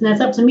for this. And that's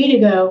up to me to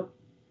go,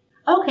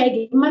 okay,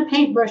 give me my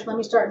paintbrush. Let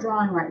me start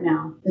drawing right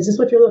now. Is this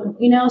what you're looking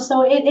for?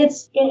 So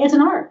it's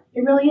an art.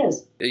 It really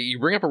is. You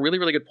bring up a really,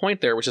 really good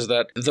point there, which is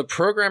that the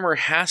programmer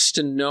has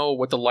to know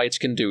what the lights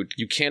can do.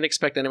 You can't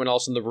expect anyone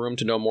else in the room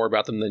to know more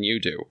about them than you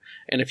do.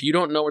 And if you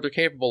don't know what they're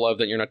capable of,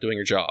 then you're not doing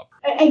your job.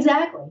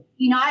 Exactly.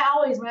 I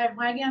always, when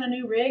I get on a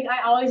new rig,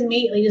 I always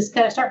immediately just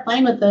kind of start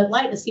playing with the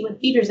light to see what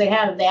features they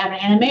have. If they have an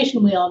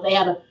animation wheel, if they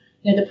have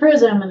the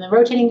prism and the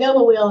rotating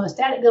gobo wheel and the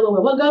static gobo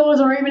wheel. What gobos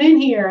are even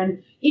in here?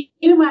 And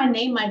even when I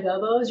name my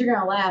gobos, you're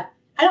going to laugh.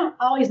 I don't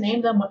always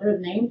name them what they're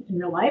named in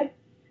real life.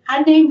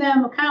 I name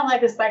them kind of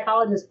like a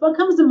psychologist. What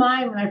comes to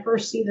mind when I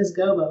first see this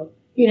gobo?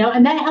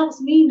 And that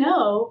helps me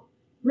know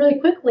really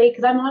quickly,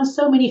 because I'm on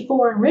so many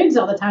foreign rigs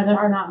all the time that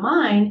are not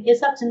mine.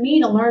 It's up to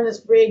me to learn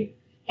this rig.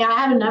 And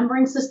I have a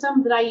numbering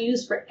system that I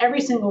use for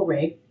every single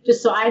rig,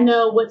 just so I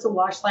know what's a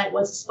wash light,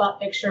 what's a spot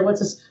fixture,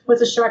 what's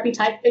a Sharpie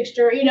type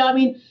fixture.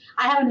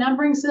 I have a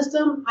numbering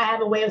system. I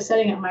have a way of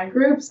setting up my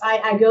groups.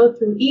 I go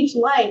through each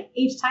light,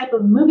 each type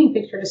of moving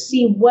fixture to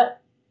see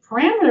what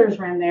parameters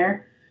are in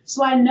there,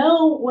 so I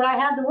know what I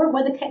have to work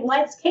with, what the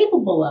light's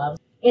capable of.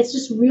 It's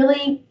just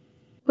really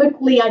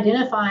quickly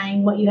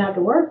identifying what you have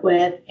to work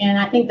with. And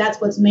I think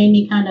that's what's made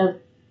me kind of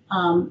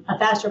a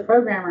faster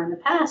programmer in the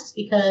past,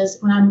 because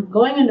when I'm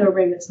going into a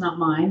rig that's not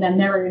mine, that I've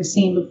never even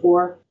seen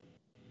before,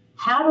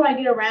 how do I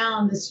get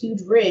around this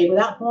huge rig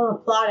without pulling a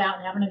plot out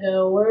and having to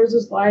go, where's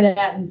this light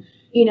at? And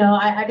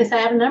I guess I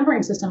have a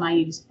numbering system I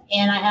use,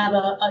 and I have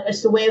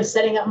just a way of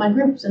setting up my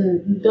groups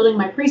and building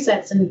my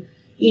presets and,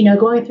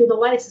 going through the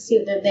lights to see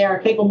what they are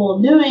capable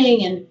of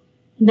doing. And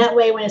that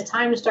way, when it's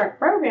time to start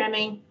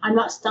programming, I'm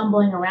not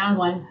stumbling around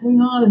going, hang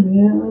on a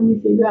minute, let me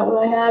figure out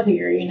what I have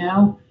here,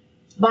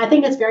 But I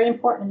think it's very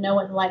important to know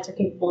what the lights are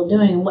capable of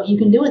doing and what you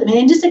can do with them.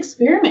 And just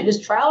experiment,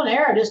 just trial and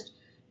error, just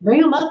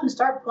bring them up and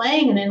start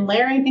playing and then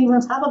layering things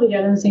on top of each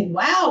other and saying,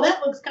 wow,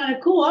 that looks kind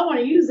of cool. I want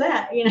to use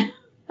that,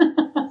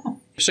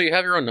 So you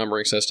have your own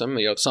numbering system,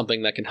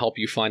 something that can help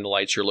you find the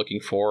lights you're looking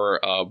for.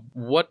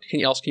 What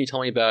else can you tell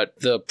me about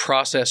the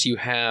process you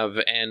have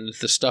and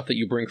the stuff that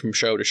you bring from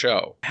show to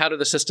show? How do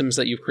the systems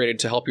that you've created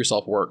to help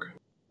yourself work?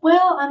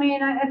 Well, I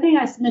think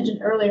I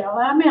mentioned earlier,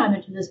 I may not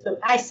mention this, but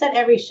I set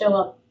every show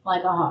up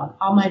like a hog,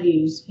 all my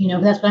views.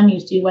 That's what I'm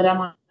used to, whether I'm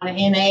on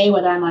an MA,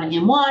 whether I'm on an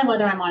M1,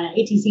 whether I'm on an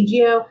ATC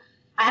Geo.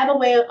 I have a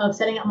way of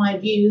setting up my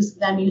views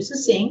that I'm used to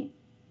seeing.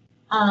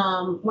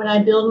 When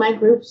I build my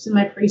groups and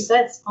my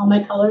presets, all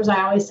my colors,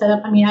 I always set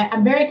up.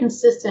 I'm very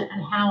consistent in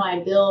how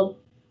I build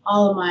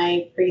all of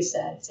my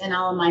presets and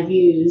all of my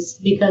views,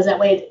 because that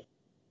way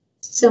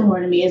it's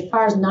similar to me. As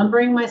far as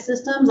numbering my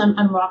systems,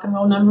 I'm rock and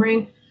roll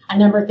numbering. I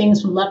number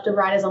things from left to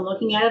right as I'm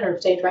looking at it, or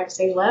stage right to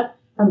stage left,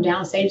 from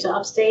downstage to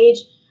upstage.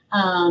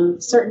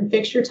 Certain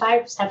fixture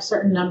types have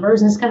certain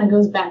numbers, and this kind of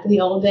goes back to the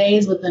old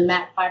days with the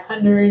MAC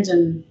 500s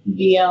and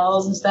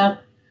VLs and stuff.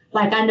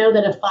 Like I know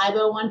that a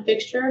 501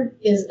 fixture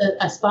is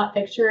a spot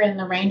fixture in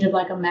the range of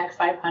like a Mac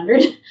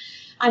 500.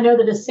 I know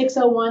that a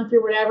 601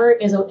 through whatever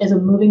is a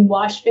moving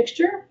wash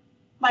fixture,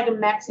 like a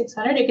Mac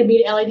 600. It could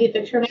be an LED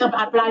fixture now,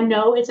 but I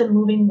know it's a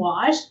moving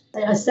wash.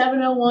 A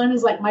 701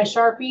 is like my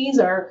Sharpies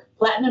or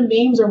platinum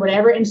beams or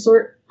whatever,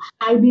 insert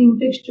high beam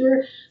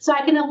fixture. So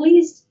I can at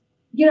least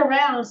get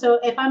around. So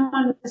if I'm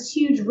on this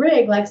huge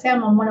rig, like say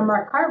I'm on one of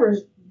Mark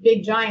Carver's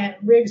big giant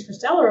rigs for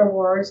Stellar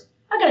Awards,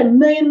 I got 1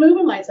 million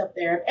moving lights up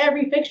there of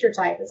every fixture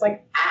type. It's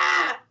like,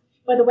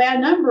 But the way I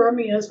number them,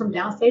 it's from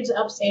downstage to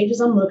upstage as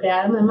I'm looking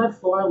at them, and my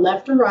floor,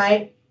 left to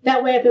right.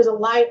 That way, if there's a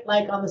light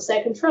like on the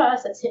second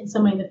truss that's hitting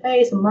somebody in the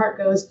face, and Mark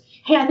goes,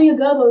 hey, I think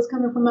a gobo is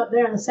coming from up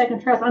there on the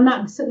second truss. I'm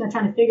not sitting there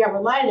trying to figure out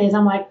what light it is.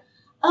 I'm like,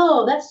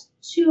 oh, that's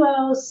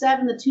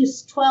 207, the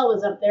 212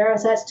 is up there,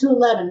 so that's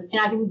 211,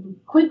 and I can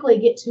quickly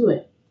get to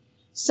it.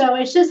 So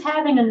it's just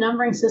having a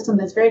numbering system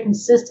that's very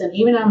consistent,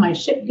 even on my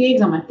ship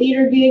gigs, on my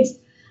theater gigs.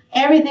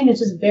 Everything is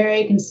just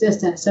very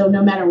consistent. So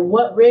no matter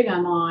what rig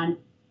I'm on,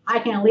 I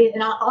can at least,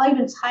 and I'll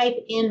even type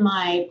in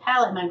my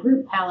palette, my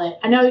group palette.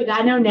 I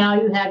know now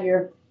you have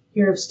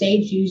your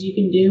stage views you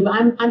can do, but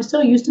I'm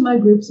still used to my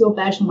groups the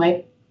old-fashioned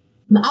way.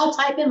 I'll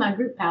type in my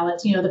group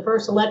palettes. The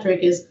first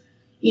electric is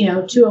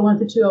 201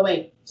 through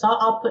 208. So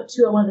I'll put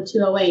 201 to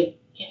 208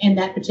 in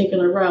that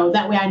particular row.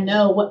 That way I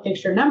know what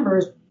fixture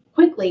numbers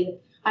quickly.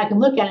 I can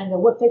look at it and go,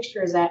 what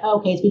fixture is that?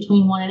 Okay, it's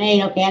between 1 and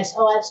 8. Okay, that's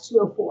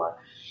 204.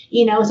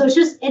 So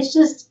it's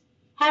just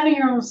having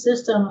your own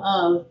system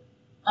of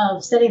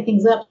setting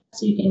things up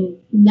so you can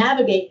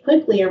navigate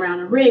quickly around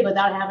a rig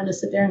without having to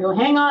sit there and go,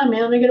 hang on,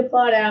 man, let me get a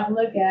plot out and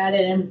look at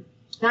it. And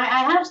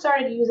I have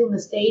started using the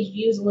stage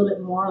views a little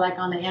bit more, like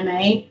on the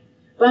MA,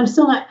 but I'm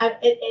still not,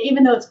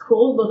 even though it's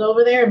cool to look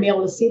over there and be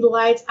able to see the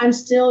lights, I'm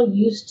still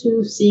used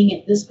to seeing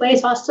it this way.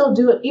 So I'll still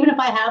do it. Even if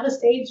I have a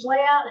stage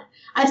layout,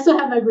 I still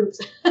have my groups.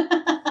 Well,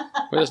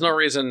 there's no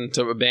reason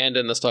to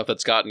abandon the stuff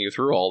that's gotten you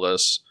through all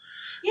this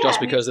just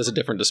because there's a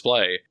different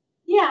display.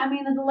 Yeah,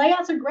 the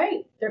layouts are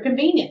great. They're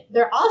convenient.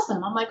 They're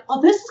awesome. I'm like, oh,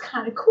 this is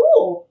kind of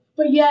cool.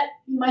 But yet,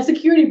 my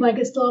security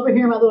blanket's still over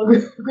here in my little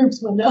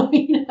groups window,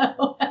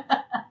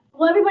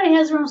 Well, everybody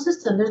has their own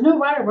system. There's no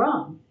right or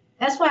wrong.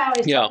 That's why I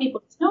always tell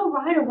people, there's no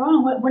right or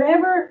wrong.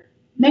 Whatever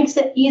makes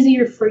it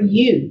easier for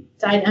you.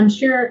 I'm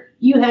sure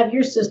you have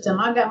your system.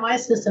 I've got my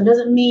system.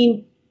 Doesn't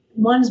mean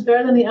one's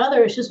better than the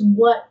other. It's just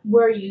what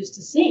we're used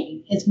to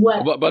seeing. It's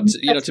what. But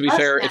to be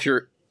fair,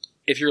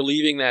 if you're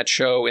leaving that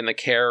show in the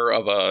care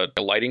of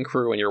a lighting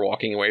crew and you're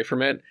walking away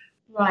from it.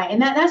 Right.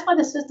 And that's why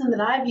the system that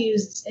I've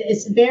used,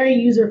 it's very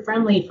user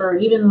friendly for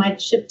even my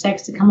ship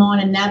techs to come on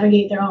and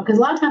navigate their own. Because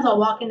a lot of times I'll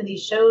walk into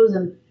these shows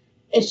and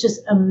it's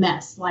just a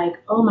mess. Like,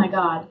 oh my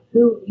God,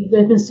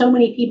 there's been so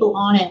many people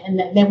on it and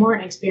that they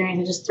weren't experienced,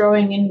 and just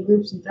throwing in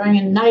groups and throwing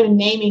in, not even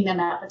naming them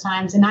at the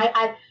times. And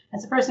I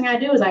that's the first thing I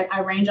do is I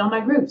arrange all my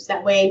groups.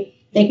 That way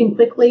they can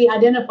quickly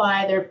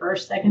identify their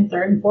first, second,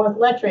 third, and fourth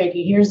electric.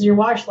 Here's your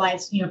wash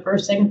lights,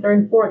 first, second, third,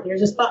 and fourth.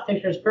 Here's the spot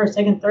fixtures, first,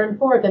 second, third, and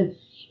fourth. And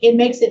it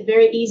makes it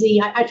very easy.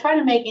 I try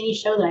to make any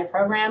show that I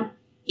program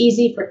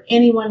easy for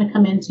anyone to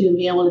come into and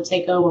be able to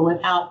take over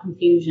without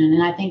confusion.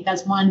 And I think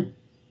that's one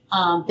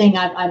thing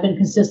I've been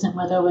consistent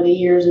with over the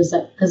years, is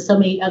that because so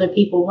many other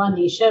people run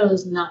these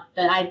shows, not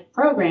that I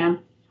program,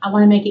 I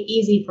want to make it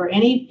easy for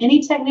any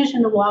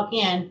technician to walk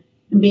in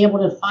and be able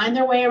to find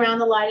their way around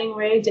the lighting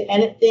rig, to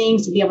edit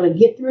things, to be able to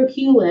get through a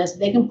cue list. If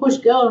they can push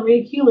go and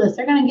read a cue list,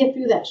 they're going to get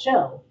through that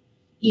show.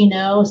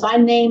 So I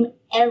name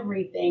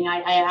everything.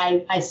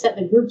 I set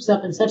the groups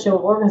up in such an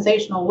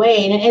organizational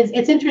way. And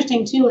it's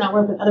interesting, too, when I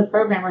work with other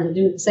programmers that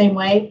do it the same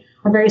way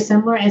or very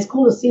similar. And it's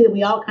cool to see that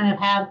we all kind of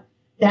have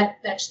that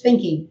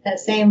thinking, that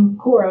same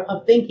core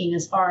of thinking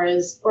as far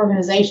as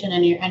organization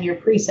and your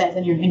presets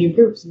and your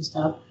groups and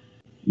stuff.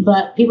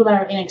 But people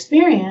that are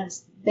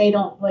inexperienced, they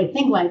don't really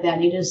think like that.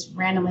 They just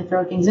randomly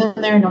throw things in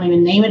there and don't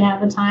even name it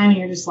half the time. And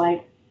you're just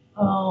like,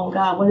 oh,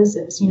 God, what is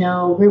this?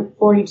 Group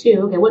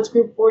 42. Okay, what's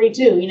group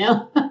 42,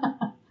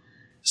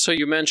 So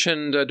you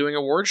mentioned doing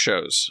award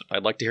shows.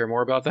 I'd like to hear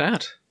more about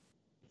that.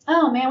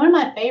 Oh, man, one of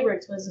my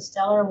favorites was the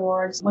Stellar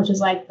Awards, which is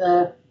like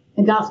the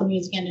gospel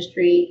music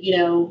industry,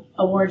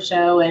 award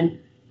show. And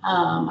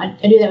I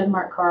do that with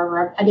Mark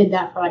Carver. I did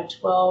that for like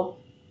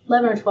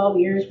 11 or 12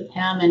 years with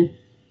him, and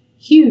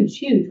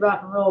huge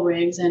rock and roll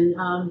rigs. And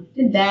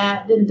did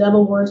the Dove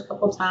Awards a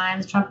couple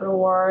times, Trumpet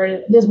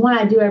Award. There's one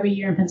I do every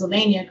year in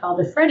Pennsylvania called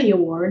the Freddie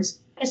Awards.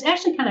 It's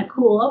actually kind of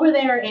cool. Over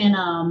there in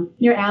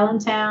near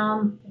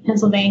Allentown,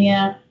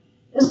 Pennsylvania,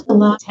 there's a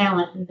lot of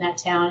talent in that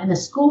town. And the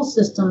school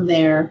system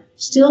there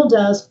still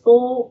does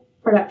full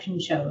production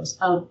shows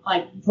of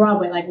like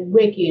Broadway, like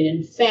Wicked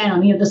and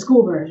Phantom, the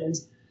school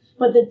versions.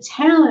 But the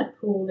talent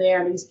pool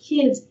there, these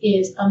kids,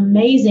 is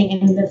amazing.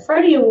 And the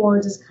Freddie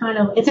Awards is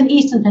it's in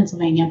Easton,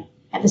 Pennsylvania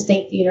at the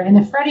State Theater. And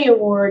the Freddie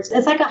Awards,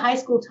 it's like a high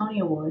school Tony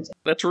Awards.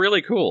 That's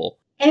really cool.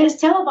 And it's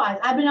televised.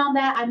 I've been on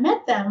that. I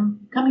met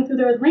them coming through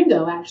there with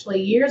Ringo,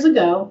 actually, years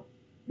ago.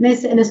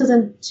 And this was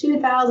in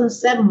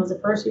 2007 was the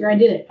first year I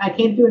did it. I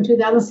came through in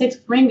 2006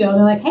 with Ringo. And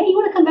they're like, hey, you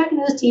want to come back and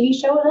do this TV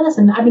show with us?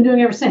 And I've been doing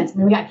it ever since. I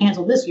mean, we got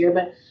canceled this year,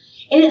 but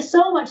it is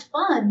so much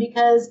fun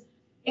because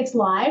it's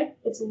live.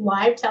 It's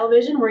live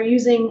television. We're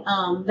using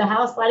the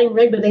house lighting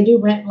rig, but they do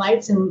rent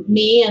lights. And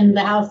me and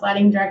the house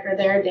lighting director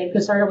there, Dave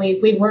Cosardo,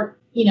 we work,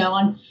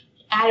 on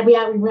we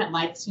rent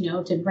lights,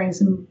 to bring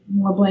some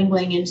more bling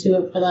bling into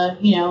it for the,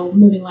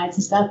 moving lights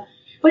and stuff.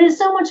 But it's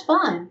so much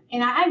fun,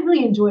 and I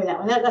really enjoy that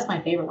one. That's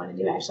my favorite one to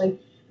do, actually.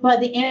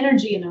 But the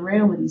energy in the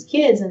room with these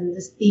kids and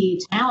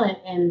the talent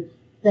and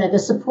the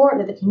support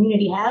that the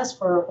community has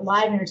for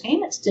live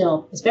entertainment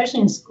still,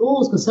 especially in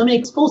schools, because so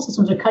many school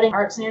systems are cutting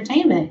arts and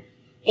entertainment.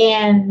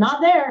 And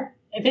not there.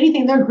 If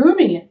anything, they're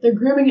grooming it. They're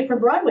grooming it for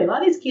Broadway. A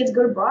lot of these kids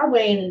go to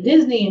Broadway and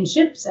Disney and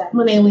Ships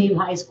when they leave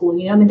high school.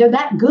 They're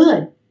that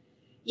good,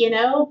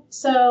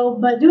 So,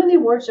 but doing the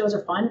award shows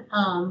are fun.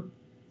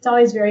 It's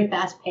always very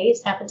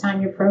fast-paced. Half the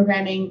time you're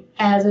programming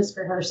as it's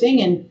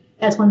rehearsing, and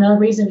that's one other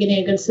reason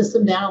getting a good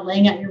system down,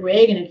 laying out your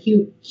rig and a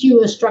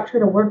cue structure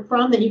to work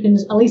from that you can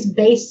at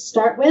least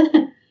start with.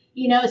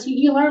 So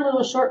you learn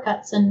little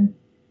shortcuts and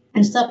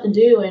stuff to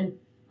do. And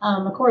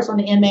of course, on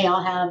the MA,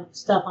 I'll have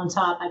stuff on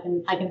top. I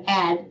can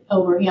add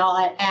over.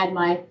 I'll add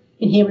my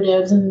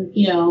inhibitives and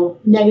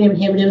negative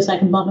inhibitives, so I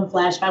can bump and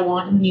flash if I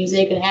want in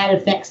music, and add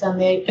effects on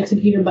the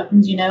executor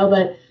buttons.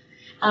 But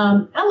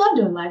I love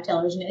doing live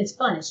television. It's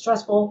fun. It's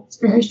stressful. It's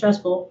very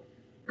stressful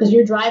because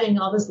you're driving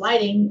all this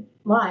lighting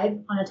live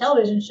on a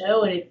television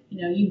show, and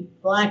you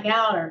black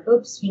out or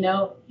oops,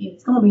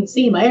 it's going to be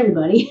seen by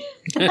everybody.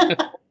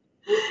 But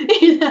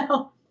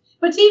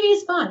TV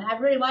is fun. I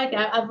really like it.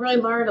 I've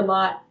really learned a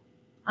lot.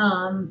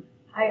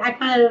 I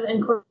kind of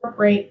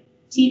incorporate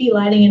TV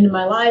lighting into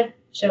my live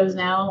shows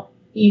now.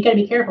 You got to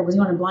be careful because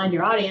you want to blind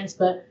your audience,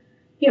 but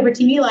for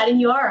TV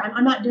lighting,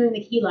 I'm not doing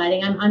the key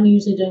lighting. I'm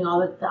usually doing all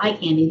the eye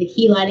candy. The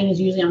key lighting is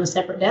usually on a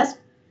separate desk.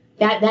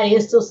 That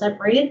is still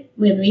separated.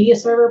 We have a media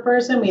server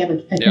person. We have a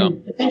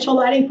potential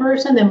lighting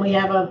person. Then we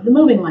have the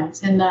moving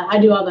lights. And I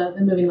do all the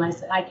moving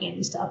lights, the eye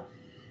candy stuff.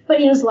 But,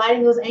 just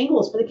lighting those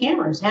angles for the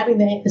cameras, having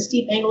the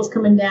steep angles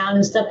coming down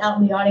and stuff out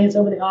in the audience,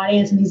 over the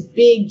audience, and these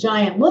big,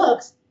 giant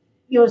looks,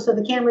 so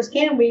the cameras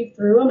can weave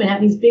through them and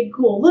have these big,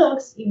 cool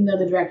looks, even though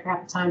the director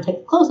half the time takes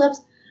the close-ups.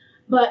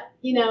 But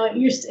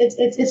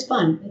it's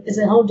fun. It's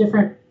a whole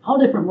different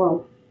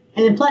world,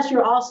 and then plus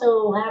you're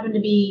also having to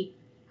be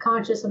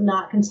conscious of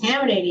not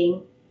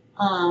contaminating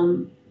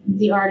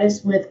the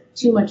artist with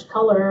too much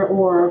color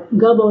or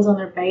gobos on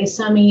their face.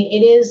 I mean,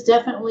 it is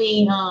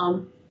definitely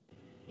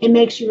it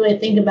makes you really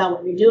think about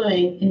what you're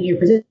doing in your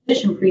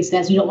position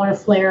presets. You don't want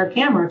to flare a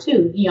camera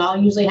too. I'll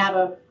usually have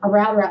a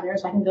router out there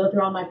so I can go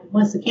through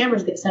once the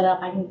cameras get set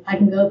up, I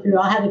can go through.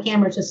 I'll have the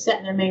cameras just set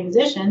in their main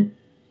position.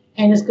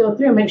 And just go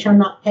through and make sure I'm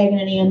not pegging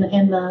any in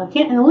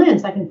the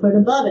lens. I can put it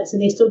above it so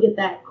they still get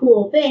that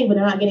cool thing, but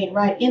they're not getting it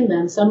right in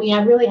them. So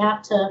I really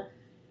have to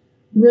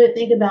really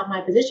think about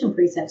my position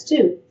presets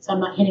too. So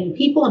I'm not hitting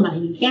people, I'm not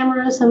hitting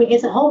cameras.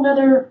 It's a whole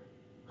nother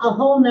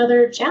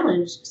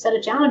set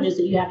of challenges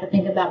that you have to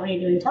think about when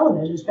you're doing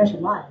television, especially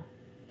live.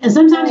 And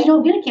sometimes you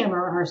don't get a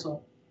camera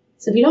rehearsal.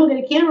 So if you don't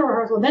get a camera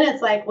rehearsal, then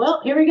it's like,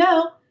 well, here we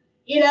go.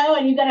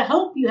 And you got to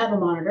hope you have a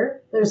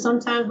monitor. There's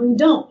sometimes when you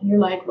don't, and you're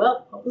like,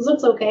 well, this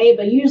looks okay.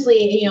 But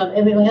usually,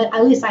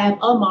 at least I have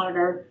a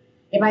monitor.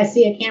 If I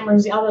see a camera,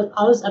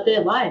 I'll just update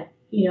it live.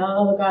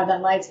 Oh God,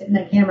 that light's hitting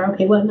that camera.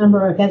 Okay, what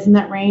number? Okay, it's in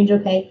that range.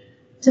 Okay,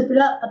 tip it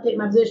up, update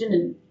my position,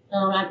 and I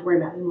don't have to worry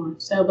about it anymore.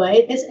 So, but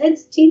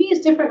it's TV is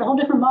different, a whole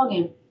different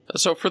ballgame.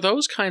 So for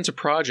those kinds of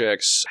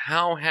projects,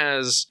 how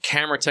has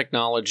camera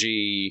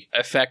technology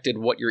affected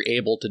what you're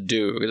able to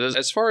do? Because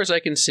as far as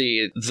I can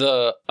see,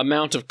 the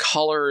amount of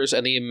colors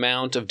and the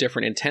amount of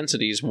different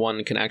intensities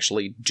one can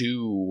actually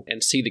do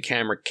and see the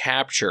camera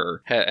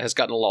capture has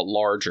gotten a lot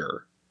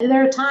larger.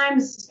 There are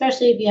times,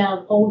 especially if you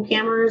have old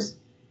cameras,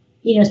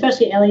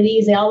 especially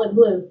LEDs, they all look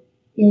blue.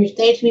 Your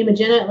stage can be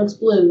magenta, it looks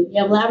blue.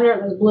 You have lavender,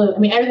 it looks blue.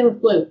 Everything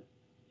looks blue.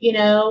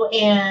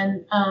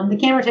 And the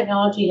camera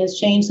technology has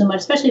changed so much,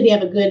 especially if you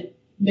have a good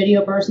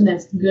video person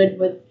that's good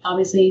with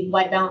obviously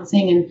white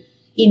balancing. And,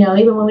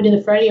 even when we do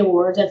the Freddie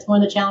Awards, that's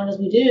one of the challenges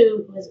we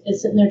do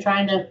is sitting there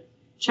trying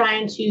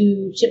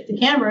to chip the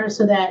camera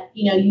so that,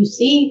 you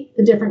see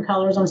the different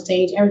colors on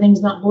stage.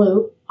 Everything's not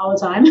blue all the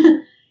time,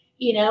 and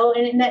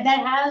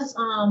that has,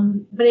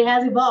 but it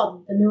has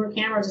evolved. The newer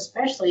cameras,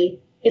 especially,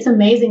 it's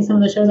amazing. Some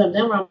of the shows I've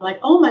done where I'm like,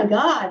 oh my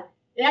God,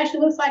 it actually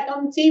looks like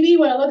on TV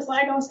what it looks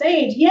like on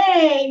stage.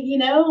 Yay,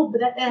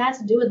 but that has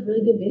to do with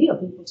really good video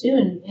people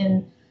too.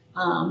 And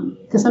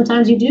because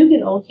sometimes you do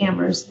get old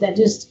cameras that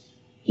just,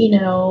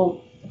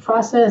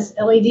 process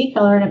LED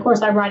color. And of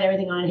course I write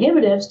everything on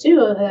inhibitives too.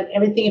 Like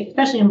everything,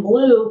 especially in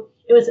blue,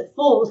 it was at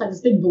full. It looks like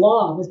this big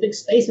blob, this big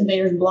Space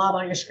Invaders blob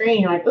on your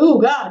screen. You're like, oh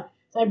God.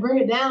 So I bring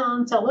it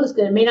down until it looks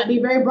good. It may not be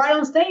very bright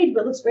on stage,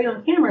 but it looks great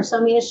on camera.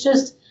 So it's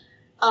just,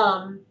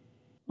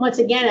 once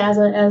again,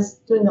 as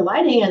doing the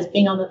lighting, as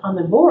being on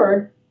the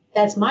board,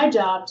 that's my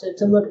job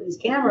to look at these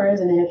cameras.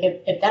 And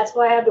if that's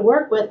what I have to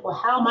work with, well,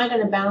 how am I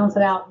going to balance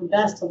it out the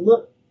best to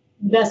look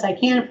the best I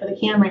can for the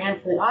camera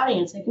and for the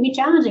audience. It can be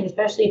challenging,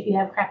 especially if you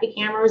have crappy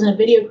cameras and a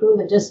video crew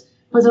that just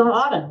puts it on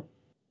auto,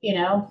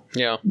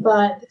 Yeah.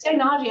 But the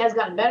technology has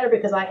gotten better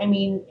because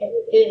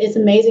it's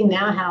amazing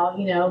now how,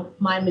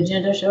 my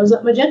magenta shows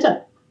up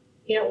magenta.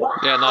 Wow,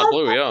 yeah, not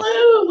blue, yeah.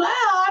 Blue. Wow,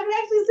 I can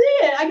actually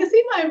see it. I can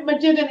see my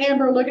magenta and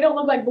amber look. It don't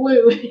look like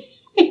blue.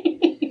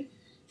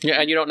 Yeah,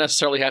 and you don't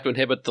necessarily have to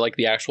inhibit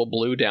the actual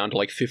blue down to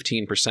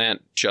 15%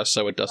 just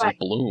so it doesn't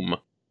bloom.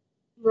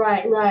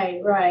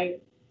 Right.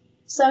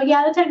 So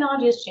yeah, the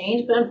technology has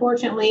changed, but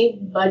unfortunately,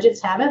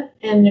 budgets haven't,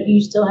 and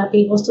you still have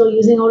people still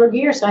using older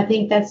gear. So I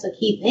think that's the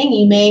key thing.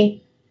 You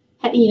may,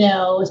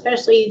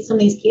 especially some of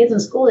these kids in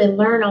school, they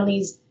learn on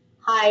these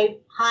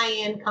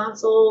high-end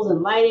consoles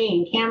and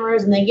lighting and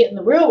cameras, and they get in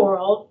the real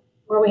world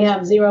where we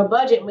have zero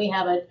budget and we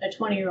have a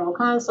 20-year-old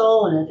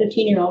console and a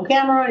 15-year-old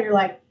camera, and you're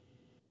like,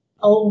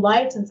 old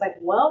lights, and it's like,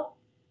 well,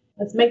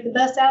 let's make the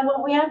best out of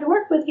what we have to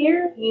work with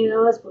here.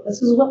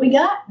 This is what we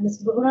got, and this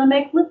is what we're going to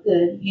make look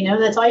good.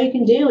 That's all you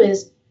can do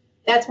is,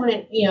 that's when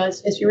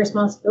it's your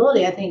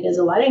responsibility, I think, as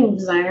a lighting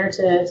designer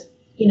to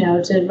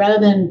rather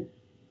than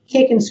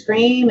kick and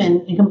scream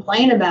and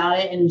complain about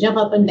it and jump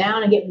up and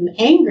down and get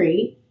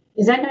angry,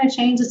 is that going to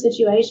change the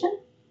situation?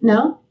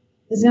 No.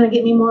 Is it going to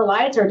get me more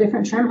lights or a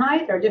different trim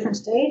height or a different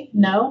stage?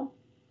 No.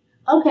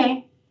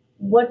 Okay.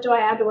 What do I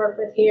have to work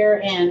with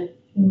here, and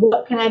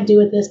what can I do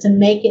with this to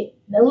make it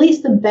at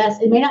least the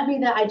best? It may not be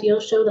the ideal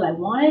show that I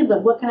wanted,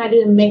 but what can I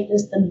do to make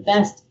this the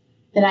best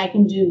that I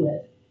can do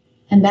with?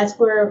 And that's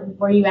where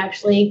you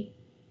actually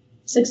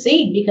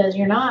succeed, because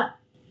you're not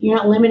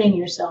limiting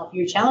yourself.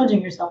 You're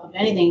challenging yourself, if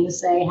anything, to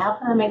say, how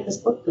can I make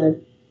this look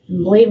good?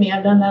 And believe me,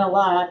 I've done that a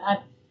lot. I'm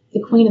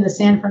the queen of the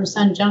Sanford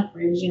Sun junk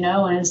bridge, and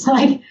it's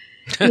like,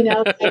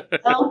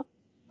 well,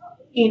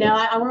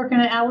 I work in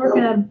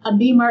a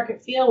B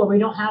market field where we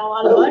don't have a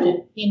lot of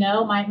budget.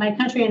 My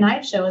Country and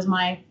Night show is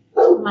my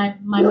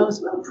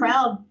most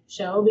proud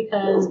show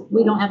because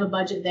we don't have a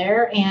budget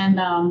there,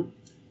 and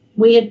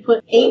we had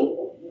put 8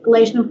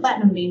 Galatian and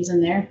Platinum beams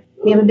in there.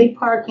 We have a big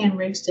Parcan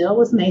rig still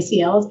with some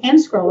ACLs and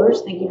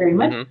scrollers. Thank you very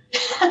much.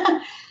 Mm-hmm.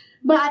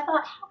 But I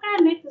thought, how can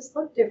I make this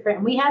look different?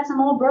 And we had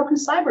some old broken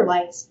cyber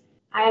lights.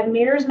 I have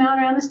mirrors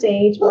mounted around the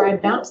stage where I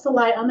bounce the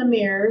light on the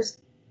mirrors,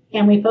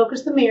 and we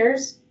focus the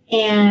mirrors.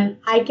 And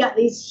I got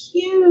these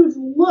huge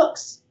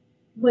looks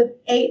with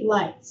 8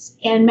 lights.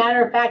 And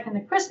matter of fact, in the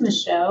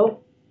Christmas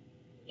show,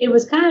 it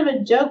was kind of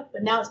a joke,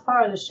 but now it's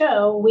part of the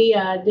show. We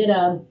did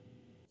a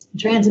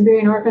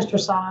Trans-Siberian Orchestra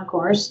song, of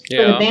course, for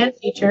the band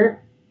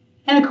feature.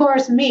 And of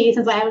course, me,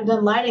 since I haven't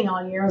done lighting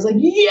all year, I was like,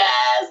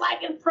 yes, I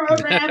can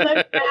program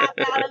the crap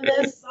out of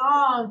this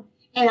song.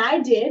 And I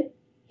did.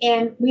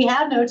 And we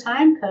have no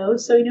time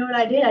code. So you know what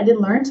I did? I did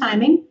learn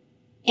timing.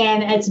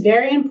 And it's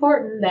very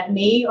important that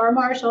me or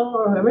Marshall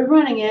or whoever's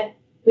running it,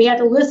 we have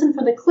to listen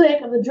for the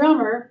click of the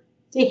drummer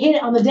to hit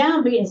it on the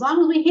downbeat. As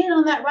long as we hit it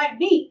on that right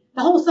beat,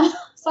 the whole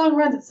song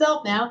runs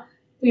itself now.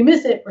 If we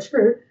miss it, we're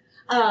screwed.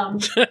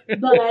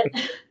 But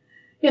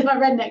here's my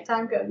redneck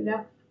time code,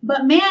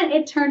 But man,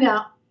 it turned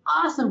out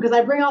awesome because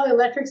I bring all the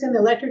electrics in. The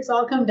electrics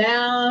all come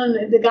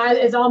down. The guy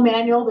is all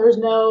manual. There's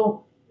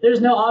no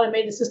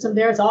automated system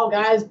there. It's all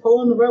guys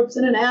pulling the ropes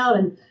in and out.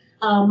 And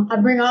I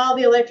bring all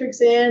the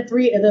electrics in,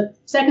 the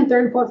second,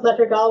 third, and fourth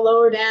electric all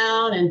lower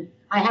down, and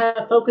I have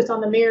a focus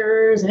on the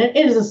mirrors, and it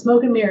is a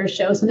smoke and mirrors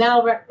show. So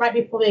now, right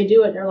before they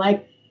do it, they're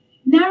like,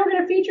 now we're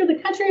going to feature the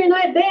Country and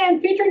Night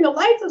Band featuring the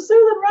lights of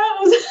Susan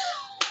Rose.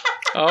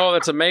 Oh,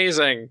 that's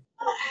amazing.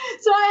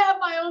 So I have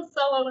my own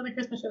solo in the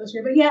Christmas show this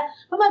year.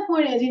 But my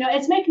point is,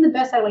 it's making the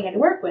best out of what you had to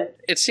work with.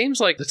 It seems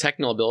like the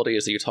technical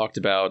abilities that you talked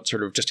about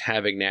sort of just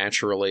having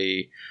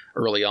naturally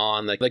early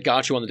on that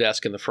got you on the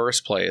desk in the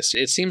first place.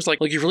 It seems like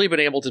you've really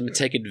been able to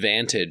take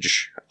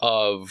advantage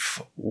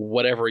of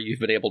whatever you've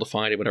been able to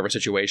find in whatever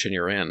situation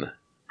you're in.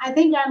 I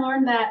think I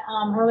learned that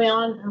early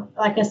on,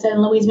 like I said,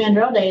 in Louise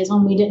Mandrell days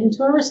when we didn't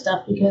tour with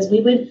stuff, because we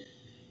would,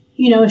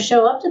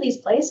 show up to these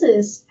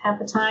places half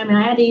the time and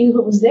I had to use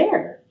what was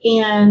there.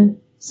 And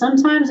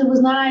sometimes it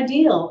was not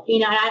ideal.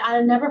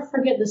 I'll never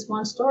forget this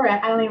one story.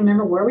 I don't even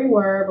remember where we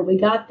were, but we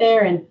got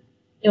there and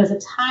it was a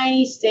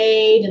tiny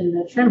stage and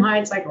the trim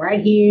height's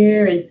right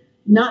here and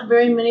not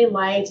very many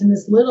lights and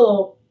this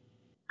little,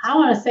 I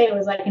want to say it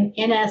was like an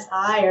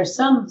NSI or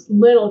some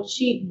little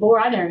cheap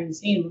board. I'd never even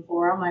seen it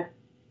before. I'm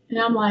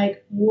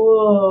like,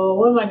 whoa,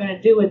 what am I going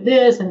to do with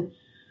this? And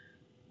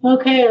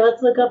okay,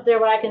 let's look up there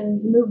where I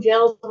can move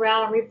gels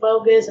around and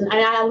refocus. And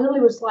I literally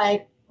was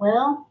like,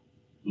 well,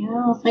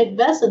 let's make the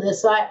best of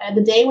this. So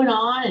the day went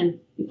on and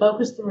we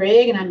focused the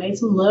rig and I made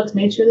some looks,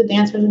 made sure the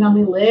dancers were going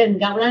to be lit and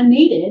got what I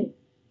needed.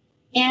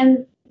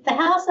 And the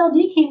house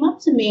LD came up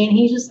to me and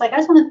he's just like, I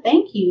just want to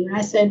thank you. And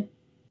I said,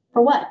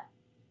 for what?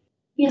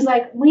 He's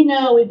like, we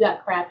know we've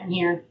got crap in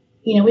here.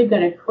 We've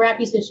got a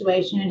crappy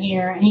situation in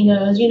here. And he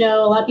goes, a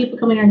lot of people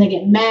come in here and they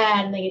get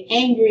mad and they get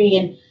angry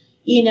and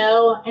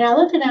and I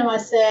looked at him, I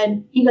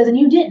said, he goes, and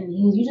you didn't.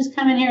 He goes, you just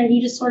come in here and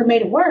you just sort of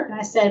made it work. And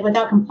I said,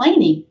 without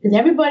complaining, because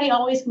everybody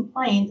always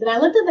complains. And I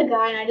looked at the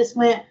guy and I just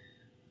went,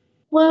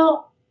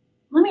 well,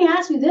 let me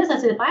ask you this. I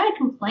said, if I had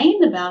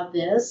complained about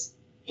this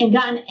and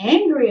gotten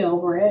angry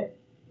over it,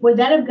 would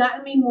that have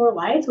gotten me more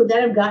lights? Would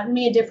that have gotten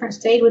me a different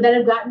stage? Would that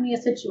have gotten me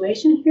a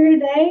situation here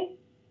today?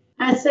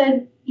 I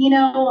said,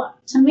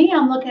 to me,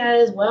 I'm looking at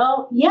it as,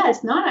 well, yeah,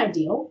 it's not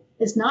ideal.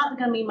 It's not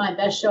going to be my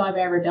best show I've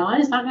ever done.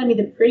 It's not going to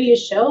be the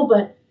prettiest show,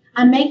 but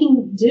I'm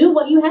making do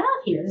what you have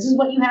here. This is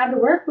what you have to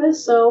work with.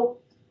 So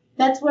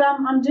that's what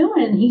I'm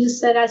doing. And he just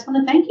said, I just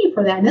want to thank you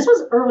for that. And this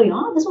was early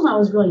on. This was when I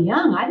was really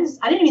young. I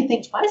didn't even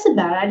think twice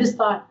about it. I just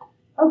thought,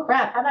 oh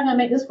crap, how am I going to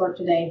make this work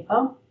today?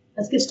 Well,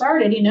 let's get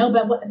started,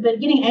 but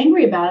getting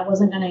angry about it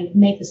wasn't going to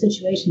make the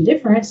situation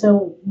different.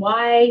 So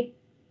why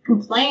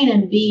complain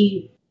and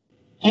be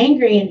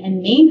angry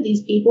and mean to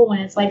these people when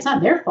it's like, it's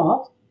not their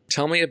fault?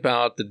 Tell me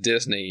about the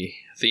Disney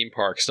theme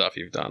park stuff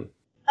you've done.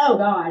 Oh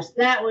gosh,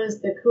 that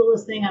was the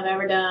coolest thing I've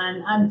ever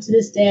done. To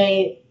this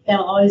day,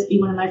 that'll always be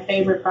one of my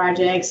favorite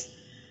projects.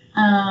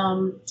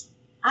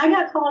 I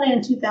got called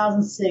in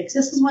 2006.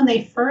 This is when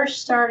they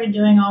first started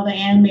doing all the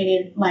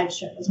animated light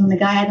shows, when the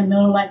guy had the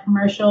Miller Lite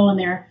commercial and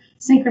they're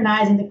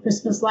synchronizing the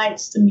Christmas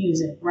lights to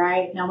music,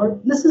 right? Now,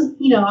 this is,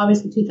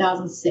 obviously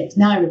 2006.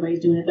 Now everybody's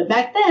doing it. But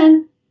back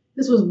then,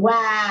 this was,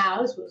 wow,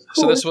 this was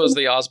cool. So this was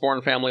the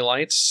Osborne Family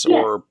Lights, yes,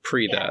 or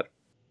pre that?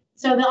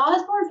 So the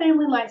Osborne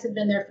Family Lights had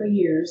been there for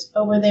years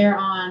over there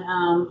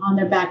on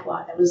their back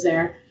lot that was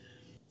there.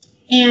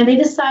 And they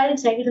decided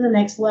to take it to the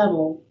next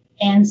level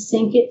and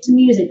sync it to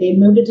music. They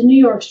moved it to New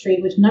York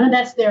Street, which none of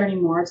that's there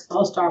anymore. It's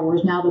all Star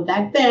Wars now. But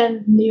back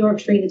then, New York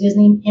Street, the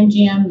Disney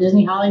MGM,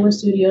 Disney Hollywood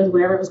Studios,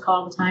 whatever it was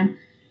called at the time.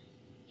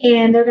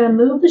 And they're going to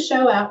move the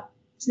show out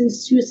to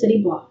these 2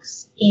 city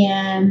blocks.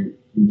 And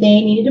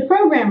they needed a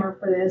programmer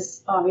for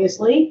this,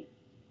 obviously.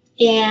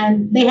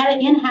 And they had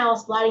an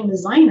in-house lighting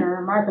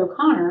designer, Mark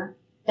O'Connor,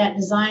 that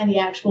designed the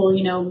actual,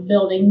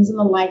 buildings and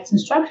the lights and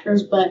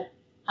structures. But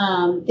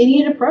they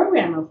needed a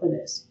programmer for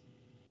this.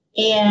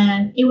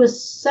 And it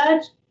was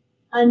such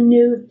a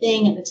new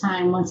thing at the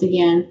time, once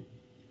again.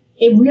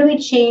 It really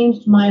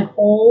changed my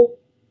whole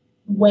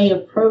way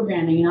of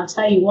programming, and I'll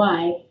tell you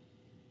why.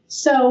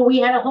 So we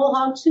had a whole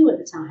hog 2 at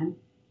the time.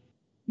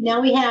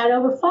 Now we had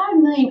over 5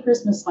 million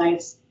Christmas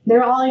lights.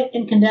 They're all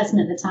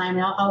incandescent at the time,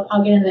 and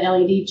I'll get into the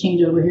LED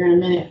changeover here in a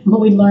minute, what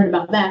we learned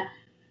about that.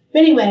 But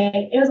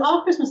anyway, it was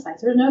all Christmas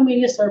lights. There was no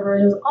media server.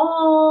 It was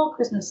all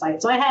Christmas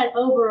lights. So I had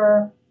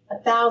over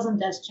 1,000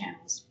 desk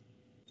channels.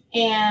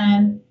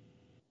 And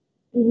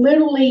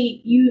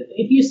literally,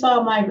 if you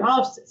saw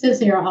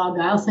since you're a hog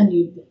guy, I'll send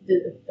you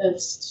the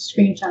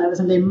screenshot of it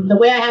someday. The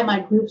way I had my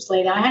groups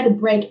laid out, I had to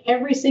break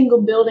every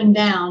single building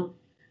down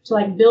to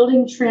like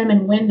building trim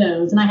and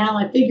windows. And I had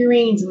my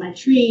figurines and my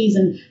trees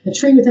and the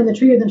tree within the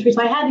tree within the tree.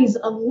 So I had these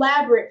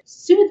elaborate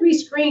 2 to 3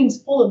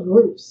 screens full of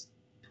groups.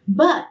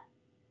 But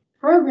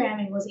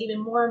programming was even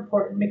more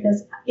important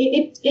because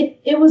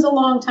it was a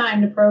long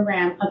time to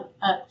program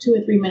a 2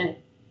 or 3 minute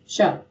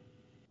show.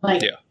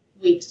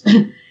 Weeks.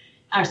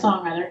 Our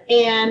song, rather.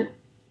 And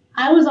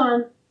I was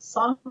on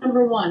song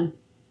number 1.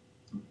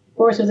 Of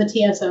course, it was a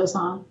TSO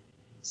song.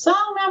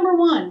 Song number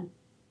 1.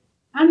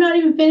 I'm not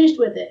even finished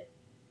with it.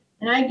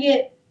 And I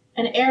get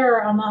an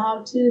error on the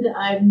Hog 2 that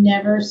I've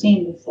never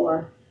seen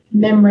before.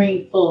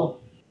 Memory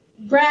full.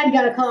 Brad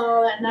got a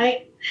call that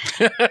night.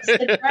 I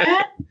said,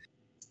 Brad,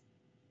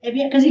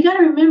 because you got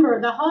to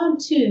remember, the Hog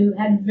 2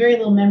 had very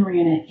little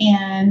memory in it.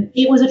 And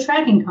it was a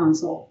tracking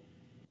console.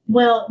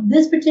 Well,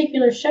 this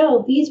particular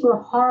show, these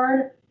were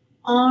hard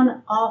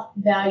on-off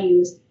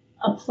values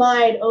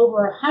applied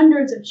over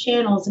hundreds of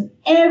channels in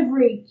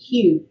every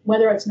cue,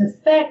 whether it's an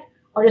effect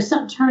or just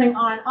something turning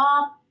on and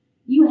off.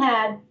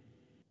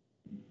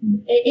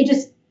 It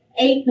just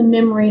ate the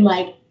memory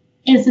like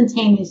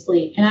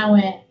instantaneously. And I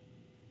went,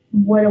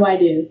 what do I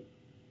do?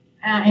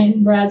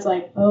 And Brad's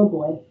like, oh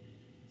boy.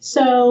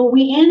 So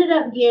we ended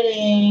up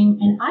getting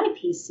an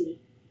IPC.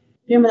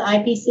 Remember the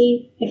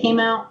IPC that came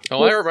out?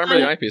 Oh, I remember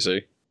the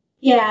IPC.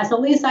 Yeah, so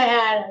at least I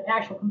had an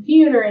actual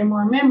computer and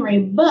more memory.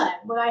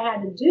 But what I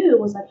had to do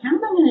was like, how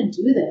am I going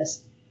to do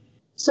this?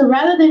 So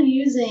rather than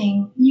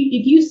using,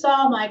 if you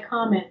saw my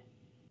comment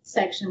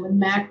section with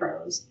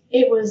macros,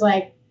 it was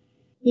like,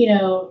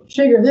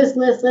 trigger this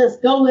list,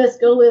 go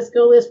list,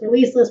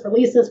 release list.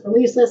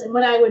 And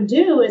what I would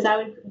do is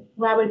I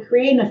would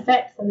create an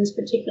effect for this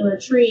particular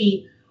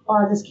tree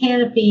or this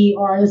canopy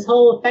or this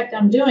whole effect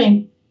I'm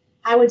doing.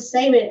 I would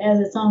save it as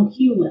its own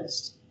cue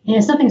list. And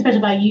it's something especially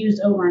if I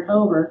used over and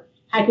over,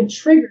 I could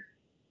trigger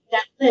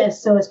that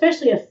list. So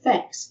especially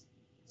effects.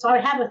 So I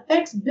would have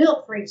effects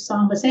built for each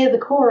song, but say the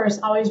chorus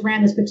always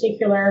ran this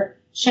particular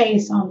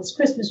chase on this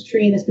Christmas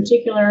tree, this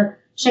particular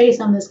chase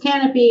on this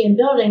canopy and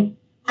building.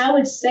 I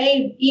would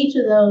save each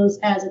of those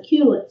as a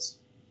cue list.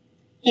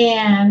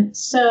 And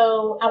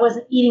so I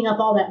wasn't eating up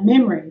all that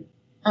memory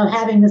of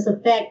having this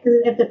effect. Because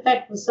if the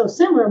effect was so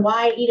similar,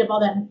 why eat up all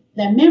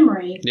that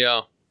memory?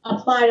 Yeah.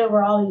 Applied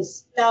over all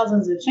these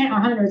thousands of or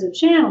hundreds of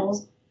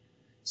channels.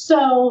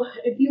 So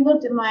if you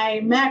looked at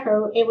my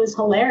macro, it was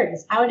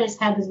hilarious. I would just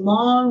have this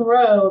long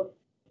row,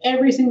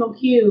 every single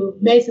cue,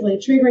 basically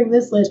triggering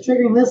this list,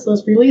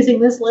 releasing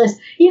this list.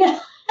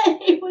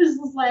 It was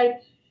just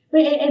like,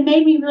 it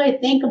made me really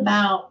think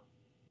about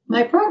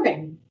my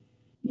programming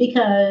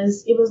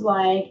because it was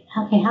like,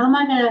 okay, how am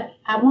I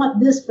I want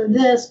this for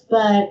this,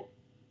 but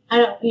I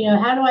don't,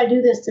 how do I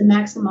do this to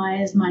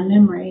maximize my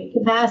memory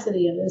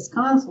capacity of this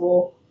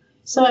console?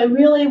 So it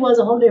really was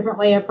a whole different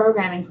way of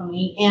programming for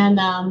me. And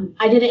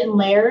I did it in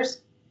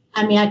layers.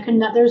 I mean, I could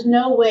not, there's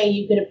no way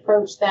you could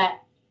approach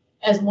that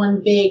as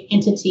one big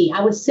entity.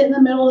 I would sit in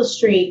the middle of the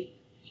street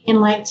and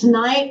like,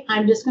 tonight,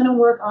 I'm just going to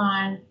work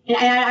on, and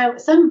I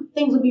some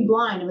things would be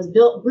blind. It was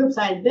built, groups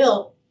I had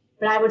built,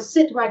 but I would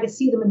sit where I could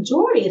see the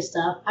majority of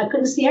stuff. I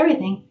couldn't see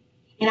everything.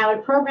 And I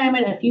would program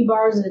it a few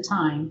bars at a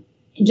time.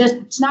 And just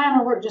tonight, I'm going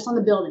to work just on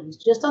the buildings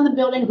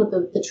with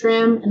the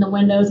trim and the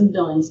windows and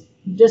buildings,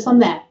 just on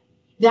that.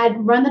 Then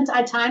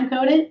I'd time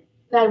code it.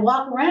 Then I'd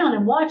walk around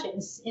and watch it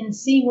and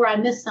see where I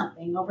missed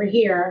something over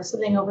here or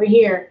something over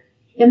here.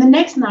 And the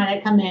next night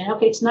I'd come in.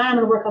 Okay, tonight I'm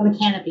going to work on the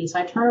canopy. So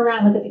I turn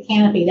around and look at the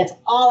canopy. That's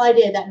all I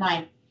did that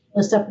night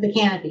was stuff for the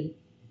canopy.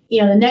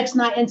 The next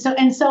night and so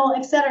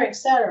et cetera, et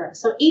cetera.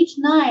 So each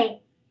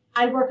night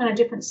I'd work on a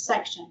different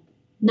section.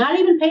 Not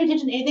even pay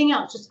attention to anything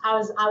else. Just I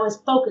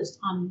was focused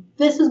on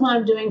this is what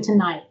I'm doing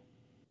tonight.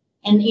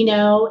 And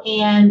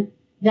and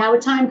that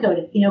would time code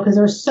it, because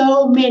there were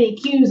so many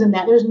cues in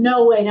that. There's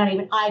no way not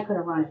even I could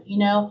have run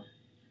it,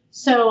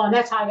 So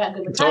that's how I got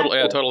good with time code.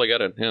 I totally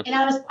get it. Yeah. And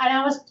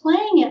I was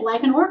playing it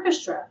like an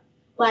orchestra.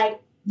 Like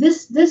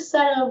this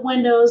set of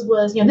windows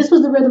was, this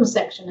was the rhythm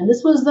section, and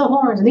this was the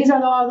horns, and these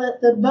are all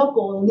the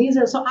vocals, and these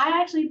are. So I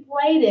actually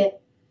played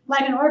it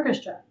like an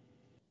orchestra.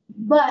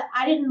 But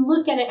I didn't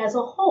look at it as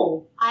a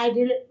whole. I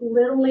did it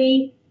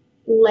literally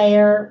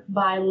layer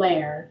by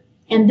layer.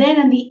 And then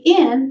in the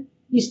end,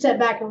 you step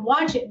back and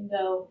watch it and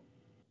go,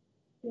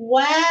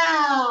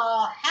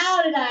 wow,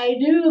 how did I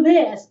do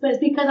this? But it's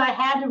because I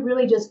had to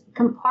really just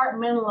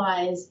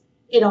compartmentalize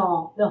it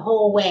all the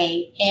whole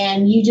way.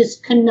 And you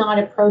just could not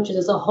approach it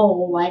as a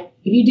whole. Like,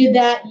 if you did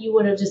that, you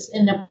would have just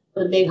ended up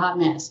with a big hot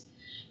mess,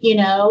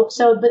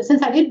 So, but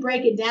since I did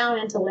break it down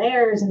into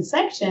layers and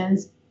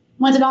sections,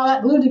 once it all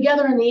got glued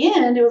together in the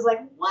end, it was like,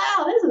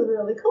 wow, this is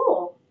really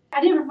cool.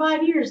 I did it for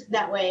 5 years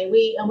that way.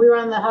 We were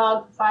on the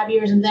hub for 5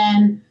 years, and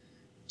then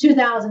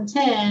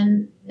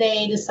 2010,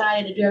 they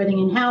decided to do everything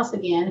in-house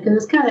again because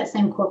it's kind of that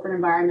same corporate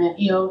environment.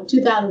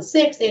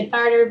 2006, they had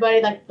fired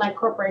everybody like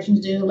corporations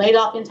do, laid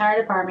off the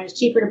entire department. It's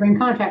cheaper to bring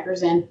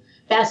contractors in.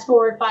 Fast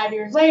forward 5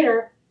 years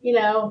later,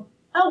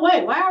 oh,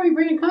 wait, why are we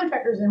bringing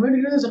contractors in? We're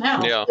going to do this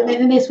in-house. Yeah. And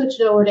then they switched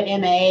it over to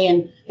MA,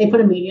 and they put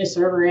a media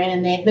server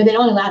in, but they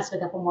only lasted a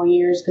couple more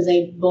years because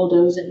they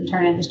bulldozed it and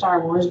turned it into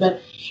Star Wars.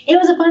 But it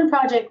was a fun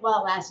project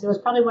while it lasted. It was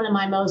probably one of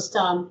my most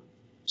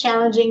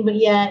challenging but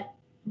yet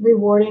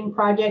rewarding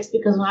projects,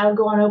 because when I would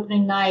go on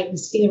opening night and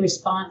see the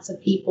response of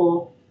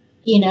people,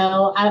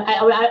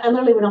 I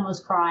literally would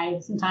almost cry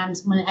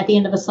sometimes when at the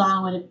end of a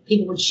song when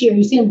people would cheer.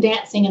 You see them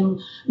dancing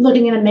and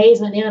looking in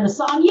amazement at the end of the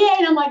song. Yay!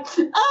 And I'm like,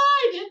 oh,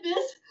 I did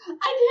this.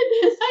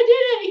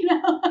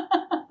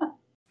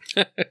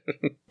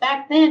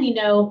 Back then,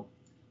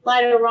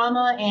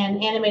 Lightorama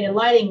and Animated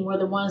Lighting were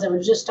the ones that were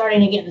just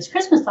starting to get this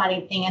Christmas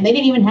lighting thing, and they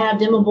didn't even have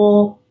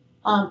dimmable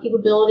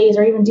capabilities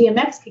or even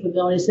DMX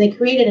capabilities. So they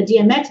created a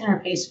DMX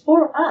interface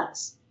for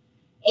us.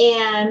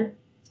 And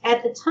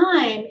at the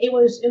time, it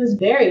was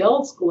very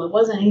old school. It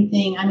wasn't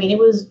anything. I mean, it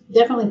was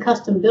definitely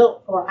custom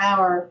built for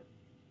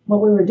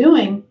what we were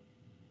doing.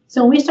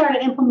 So when we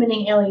started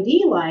implementing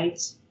LED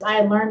lights, I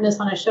had learned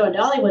this on a show at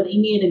Dollywood that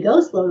you needed a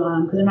ghost load on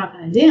them because they're not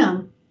going to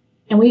dim.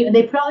 And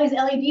they put all these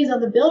LEDs on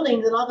the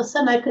buildings, and all of a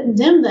sudden I couldn't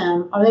dim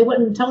them, or they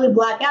wouldn't totally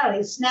black out, or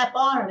they'd snap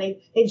on, or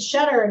they'd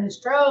shutter and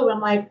strobe. I'm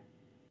like,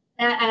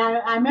 and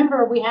I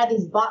remember we had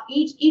these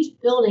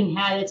each building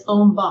had its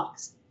own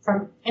box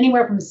from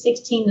anywhere from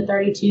 16 to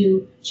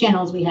 32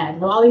 channels we had.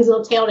 So all these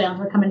little tail downs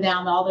were coming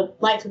down that all the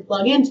lights would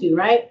plug into,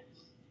 right?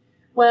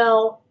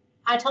 Well,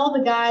 I told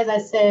the guys, I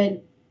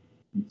said,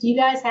 do you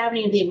guys have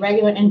any of the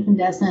regular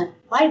incandescent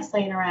lights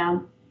laying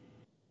around?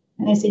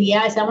 And they said,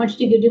 yeah. I said, I want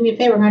you to do me a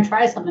favor. I'm going to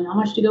try something. I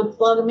want you to go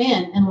plug them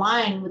in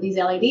line with these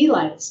LED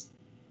lights.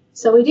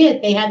 So we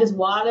did. They had this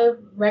wad of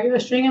regular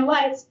string of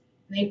lights,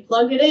 and they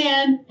plugged it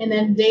in, and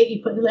then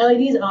you put the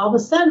LEDs, and all of a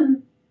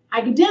sudden,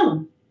 I could dim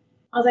them.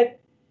 I was like,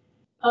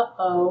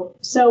 uh-oh.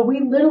 So we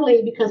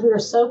literally, because we were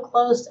so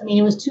close, I mean,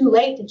 it was too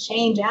late to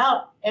change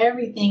out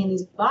everything in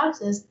these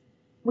boxes.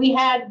 We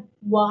had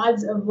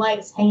wads of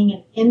lights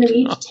hanging into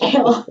each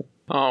tail.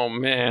 Oh,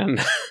 man.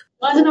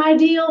 Wasn't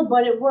ideal,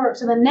 but it worked.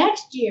 So the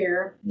next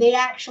year, they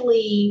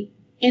actually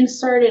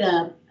inserted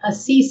a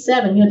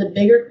C7, the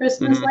bigger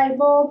Christmas light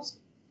bulbs,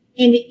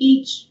 into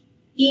each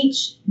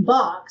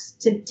box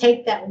to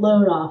take that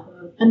load off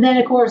of. And then,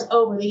 of course,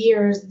 over the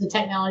years, the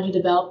technology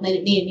developed, and they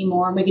didn't need it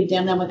anymore, and we could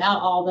dim them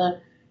without all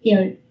the,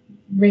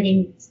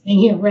 rigging,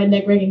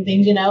 redneck rigging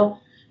things,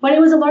 But it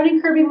was a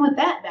learning curve even with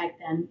that back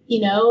then,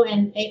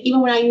 and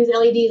even when I used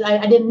LEDs,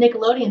 I did a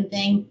Nickelodeon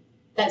thing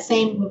that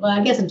same,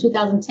 I guess in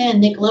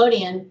 2010,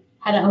 Nickelodeon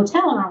had a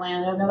hotel in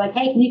Orlando, and they're like,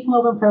 hey, can you come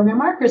over and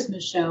program our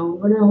Christmas show?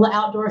 We're doing an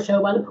outdoor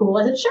show by the pool.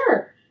 I said,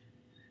 sure.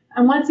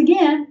 And once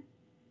again,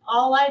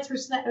 all lights were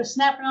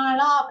snapping on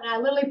and off, and I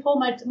literally pulled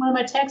one of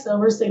my techs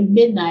over, say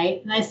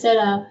midnight, and I said,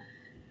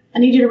 I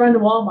need you to run to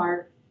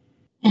Walmart.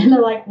 And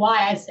they're like,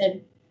 why? I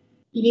said,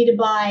 you need to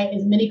buy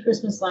as many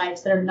Christmas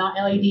lights that are not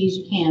LEDs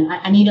you can.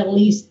 I need at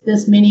least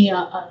this many.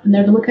 And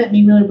they're looking at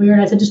me really weird.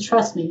 I said, just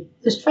trust me.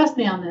 Just trust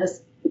me on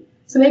this.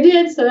 So they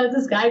did. So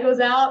this guy goes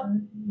out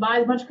and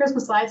buys a bunch of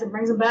Christmas lights and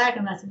brings them back.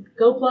 And I said,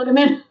 go plug them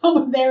in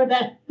over there with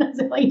those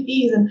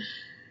LEDs. And,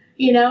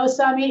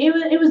 so I mean,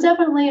 it was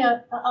definitely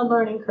a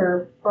learning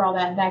curve for all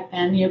that back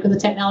then, because the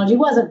technology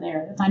wasn't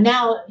there at the time.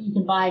 Now you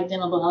can buy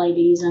dimmable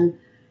LEDs and,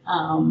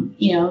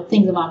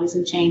 things have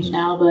obviously changed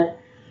now, but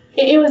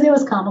it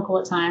was comical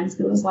at times.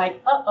 It was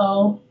like,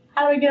 how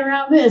do we get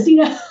around this?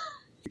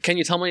 Can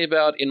you tell me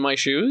about In My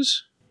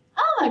Shoes?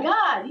 Oh my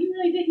God, you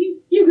really did.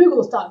 You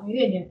Google stalked me,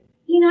 didn't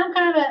you? I'm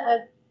kind of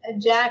a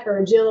Jack or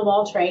a Jill of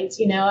all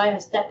trades. I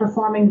have that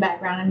performing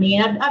background in me,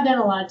 and I've done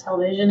a lot of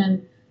television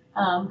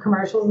and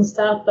commercials and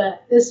stuff.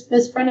 But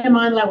this friend of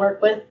mine that I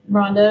work with,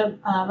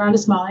 Rhonda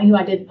Smalling, who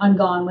I did I'm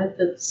Gone with,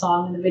 the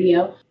song and the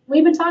video,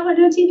 we've been talking about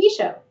doing a TV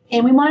show,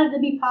 and we wanted it to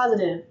be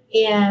positive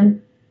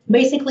and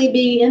basically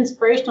be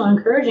inspirational and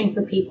encouraging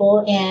for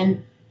people.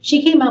 And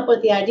she came up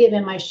with the idea of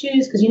In My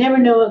Shoes, because you never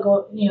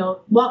know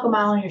walk a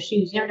mile in your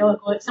shoes. You never know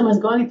what someone's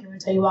going through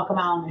until you walk a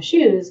mile in their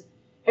shoes.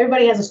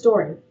 Everybody has a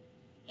story.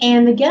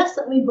 And the guests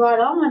that we brought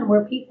on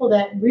were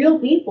real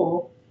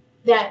people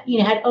that,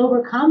 had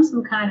overcome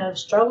some kind of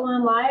struggle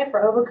in life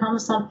or overcome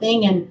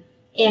something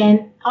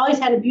and always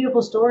had a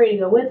beautiful story to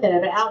go with it,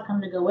 an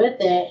outcome to go with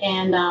it.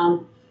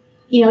 And,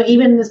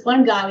 even this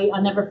one guy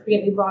I'll never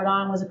forget we brought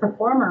on was a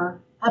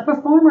performer at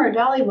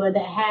Dollywood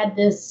that had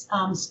this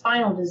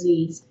spinal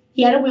disease.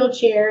 He had a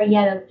wheelchair.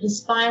 His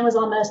spine was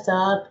all messed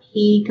up.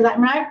 Because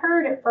when I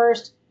heard at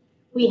first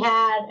we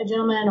had a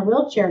gentleman in a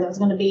wheelchair that was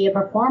going to be a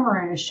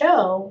performer in a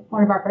show,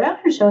 one of our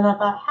production shows, I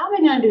thought, how are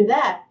we going to do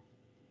that?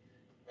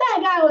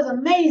 That guy was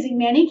amazing,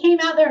 man. He came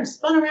out there and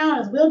spun around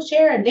in his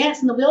wheelchair and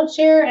danced in the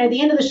wheelchair. And at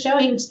the end of the show,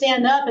 he would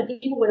stand up and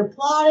people would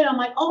applaud it. I'm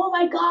like, oh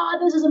my God,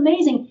 this is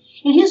amazing.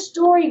 And his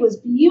story was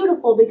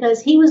beautiful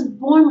because he was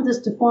born with this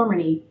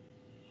deformity.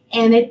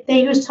 And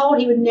he was told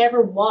he would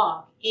never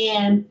walk.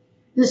 And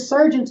the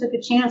surgeon took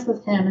a chance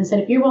with him and said,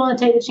 if you're willing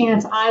to take the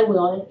chance, I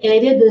will. And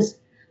they did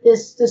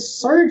this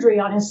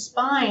surgery on his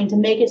spine to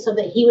make it so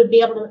that he would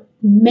be able to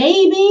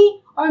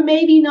maybe or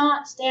maybe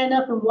not stand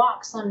up and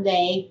walk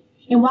someday.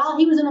 And while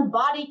he was in a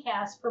body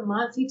cast for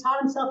months, he taught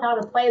himself how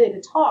to play the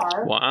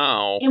guitar.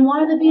 Wow. And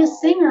wanted to be a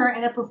singer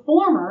and a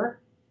performer.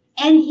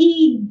 And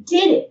he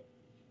did it,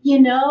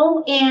 and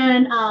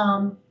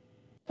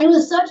it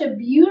was such a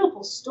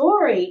beautiful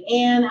story.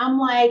 And I'm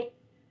like,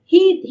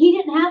 he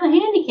didn't have a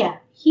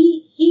handicap.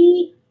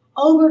 He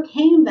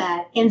overcame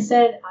that and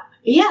said,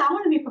 yeah, I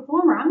want to be a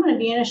performer. I'm going to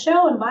be in a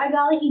show. And by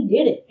golly, he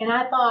did it. And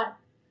I thought,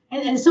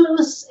 and so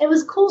it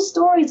was cool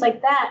stories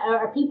like that.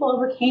 Or people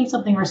overcame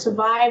something or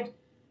survived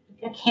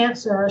a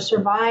cancer or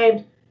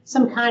survived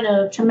some kind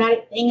of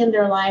traumatic thing in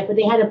their life, but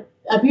they had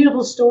a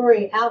beautiful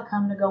story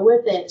outcome to go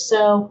with it.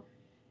 So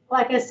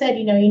like I said,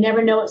 you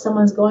never know what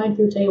someone's going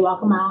through till you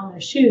walk a mile in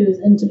their shoes.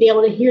 And to be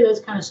able to hear those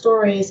kind of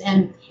stories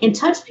and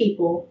touch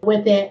people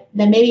with it,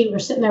 that maybe were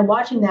sitting there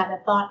watching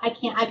that thought, I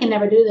can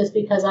never do this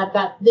because I've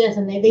got this.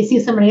 And they see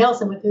somebody else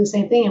that went through the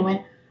same thing and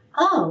went,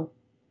 oh,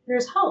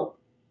 there's hope,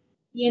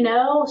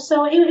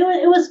 So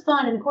it was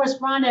fun. And of course,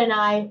 Rhonda and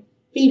I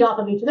feed off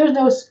of each other. There's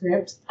no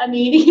script. I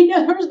mean,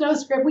 there was no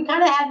script. We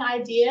kind of had an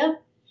idea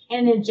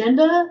and an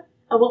agenda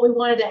of what we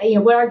wanted to,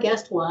 what our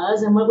guest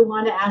was and what we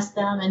wanted to ask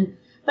them.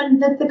 But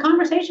the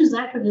conversations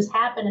naturally just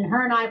happen, and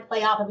her and I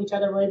play off of each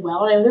other really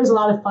well. There was a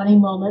lot of funny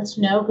moments,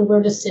 because we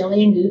were just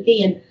silly and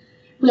goofy, and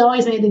we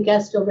always made the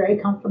guests feel very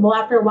comfortable.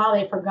 After a while,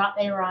 they forgot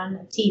they were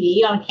on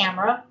TV, on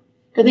camera,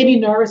 because they'd be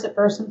nervous at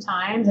first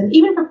sometimes. And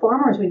even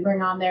performers we'd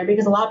bring on there,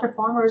 because a lot of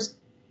performers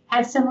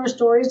had similar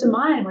stories to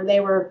mine, where they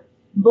were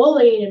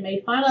bullied and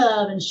made fun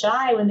of and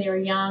shy when they were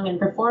young, and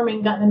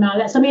performing got them out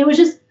of that. So, I mean, it was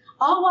just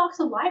all walks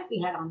of life we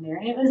had on there,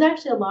 and it was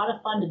actually a lot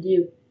of fun to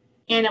do.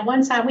 And at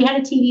one time, we had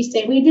a TV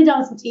station. We did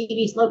on some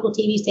local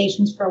TV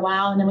stations for a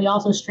while, and then we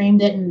also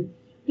streamed it. And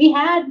we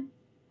had,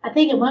 I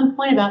think, at one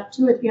point about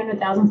 200,000 or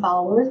 300,000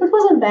 followers, which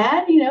wasn't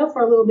bad,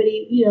 for a little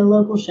bitty,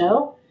 local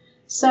show.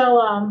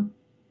 So,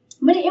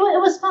 but it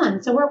was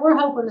fun. So we're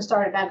hoping to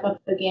start it back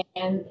up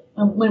again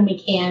when we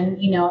can.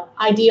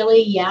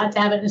 Ideally, to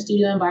have it in a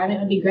studio environment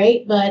would be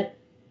great. But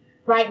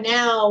right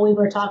now, we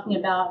were talking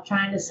about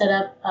trying to set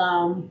up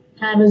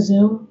kind of a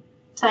Zoom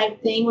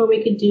type thing where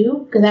we could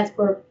do, because that's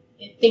where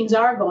things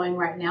are going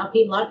right now.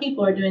 A lot of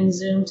people are doing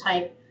Zoom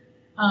type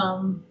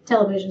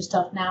television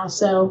stuff now.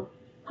 So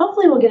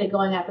hopefully we'll get it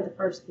going after the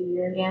first of the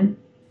year again.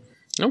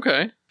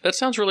 Okay. That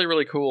sounds really,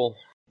 really cool.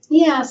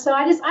 Yeah. So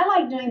I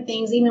like doing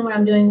things, even when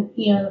I'm doing,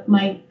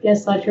 my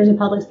guest lectures and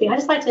public speaking. I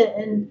just like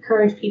to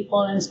encourage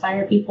people and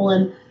inspire people.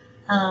 And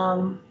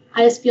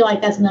I just feel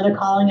like that's another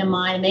calling of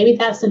mine. Maybe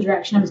that's the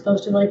direction I'm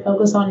supposed to really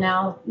focus on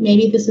now.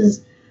 Maybe this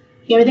is,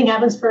 everything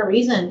happens for a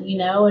reason.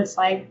 It's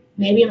like,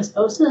 maybe I'm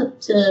supposed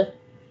to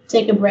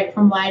take a break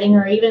from lighting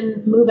or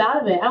even move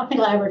out of it. I don't think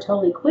I'll ever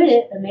totally quit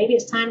it, but maybe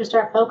it's time to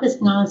start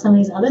focusing on some of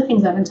these other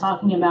things I've been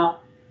talking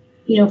about,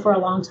 for a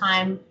long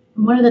time,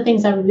 one of the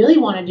things I really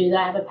want to do that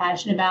I have a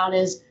passion about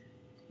is,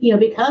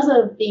 because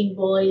of being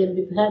bullied and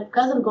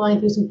because of going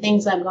through some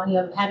things I've gone,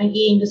 having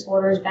eating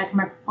disorders back in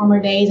my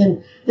former days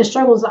and the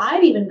struggles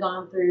I've even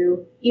gone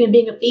through, even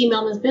being a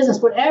female in this business,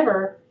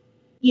 whatever,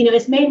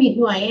 it's made me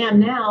who I am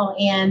now.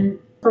 And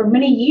for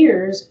many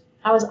years,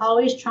 I was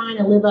always trying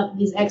to live up to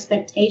these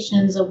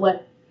expectations of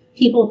what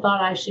people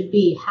thought I should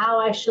be, how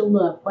I should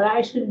look, what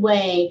I should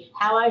weigh,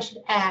 how I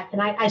should act.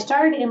 And I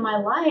started in my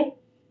life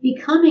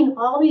becoming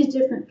all these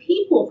different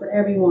people for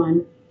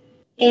everyone.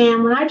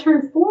 And when I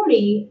turned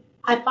 40,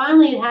 I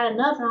finally had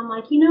enough. And I'm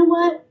like, you know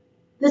what?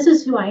 This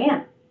is who I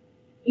am.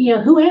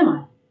 Who am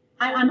I?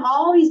 I'm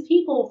all these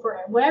people for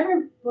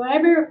whatever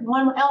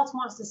one else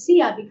wants to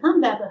see. I've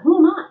become that, but who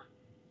am I?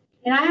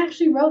 And I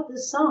actually wrote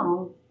this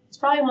song. It's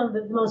probably one of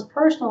the most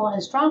personal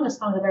and strongest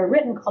songs I've ever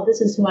written, called This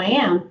Is Who I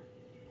Am.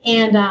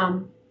 And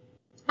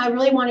I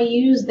really want to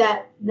use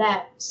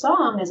that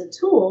song as a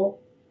tool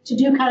to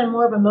do kind of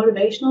more of a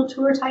motivational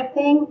tour type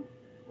thing,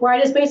 where I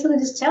just basically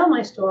just tell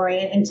my story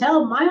and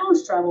tell my own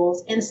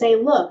struggles and say,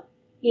 look,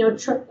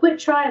 quit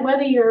trying,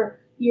 whether you're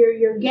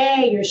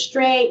gay, you're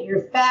straight,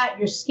 you're fat,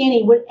 you're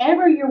skinny,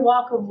 whatever your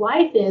walk of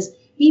life is,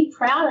 be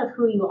proud of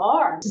who you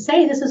are. To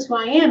say this is who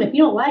I am, if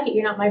you don't like it,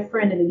 you're not my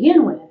friend to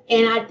begin with.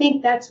 And I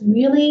think that's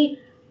really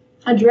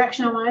a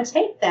direction I want to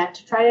take that,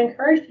 to try to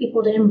encourage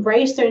people to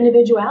embrace their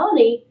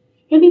individuality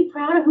and be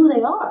proud of who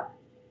they are.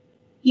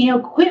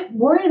 Quit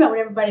worrying about what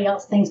everybody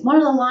else thinks. One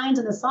of the lines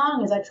in the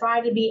song is, I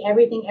try to be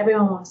everything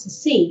everyone wants to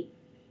see.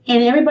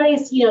 And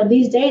everybody's,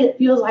 these days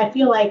I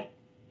feel like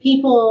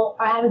people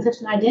are having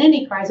such an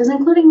identity crisis,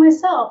 including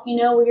myself,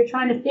 where you're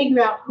trying to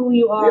figure out who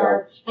you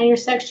are and your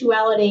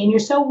sexuality, and you're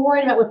so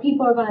worried about what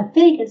people are going to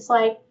think. It's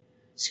like,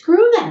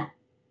 screw that.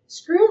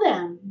 Screw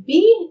them.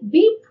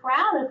 Be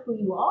proud of who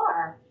you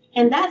are.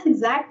 And that's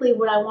exactly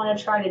what I want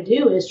to try to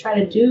do, is try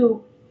to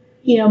do,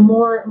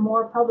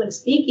 more public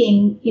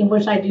speaking,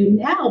 which I do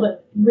now,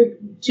 but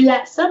to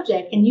that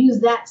subject, and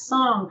use that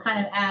song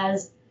kind of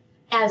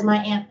as my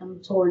anthem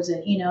towards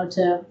it,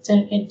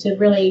 to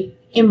really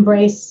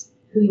embrace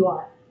who you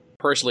are.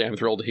 Personally, I'm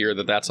thrilled to hear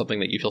that that's something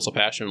that you feel so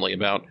passionately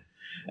about,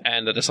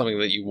 and that is something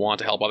that you want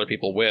to help other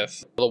people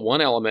with. The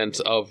one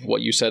element of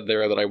what you said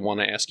there that I want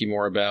to ask you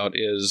more about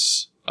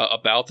is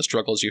about the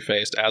struggles you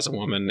faced as a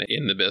woman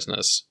in the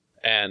business.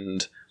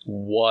 And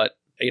what,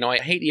 I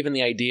hate even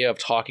the idea of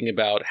talking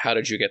about how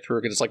did you get through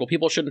it, because it's like, well,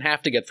 people shouldn't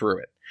have to get through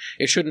it.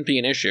 It shouldn't be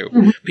an issue.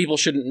 Mm-hmm. People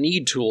shouldn't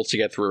need tools to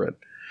get through it,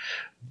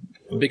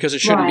 because it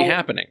shouldn't be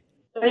happening.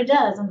 But it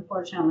does,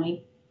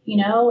 unfortunately,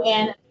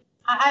 and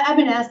I've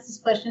been asked this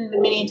question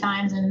many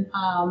times, and,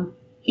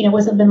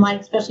 what's it been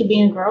like, especially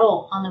being a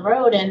girl on the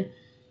road. And,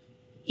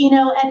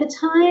 at the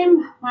time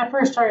when I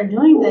first started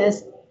doing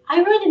this, I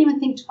really didn't even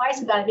think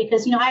twice about it,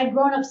 because, I had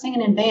grown up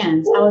singing in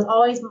bands.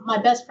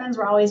 My best friends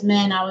were always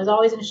men. I was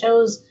always in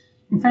shows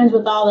and friends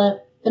with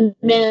all the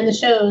men in the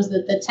shows,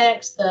 the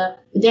techs, the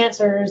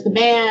dancers, the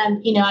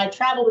band. I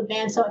traveled with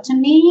bands. So to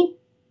me,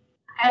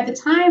 at the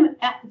time,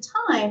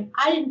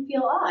 I didn't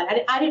feel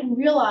odd. I didn't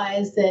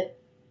realize that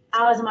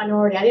I was a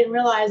minority. I didn't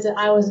realize that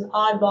I was an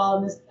oddball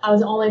and I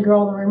was the only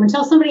girl in the room,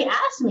 until somebody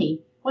asked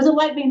me, what's it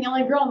like being the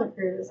only girl in the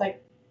crew? It's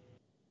like,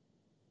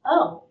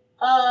 I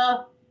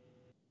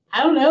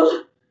don't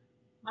know.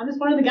 I'm just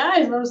one of the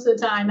guys most of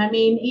the time. I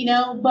mean,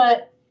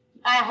 but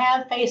I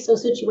have faced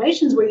those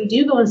situations where you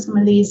do go in some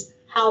of these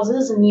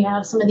houses and you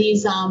have some of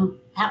these,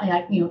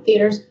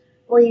 theaters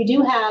where you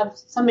do have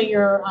some of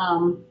your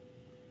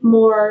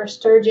more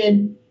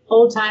sturgid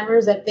old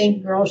timers that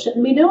think girls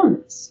shouldn't be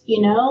doing this,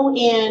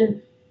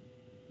 and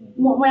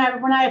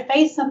when I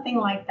face something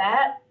like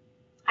that,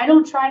 I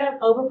don't try to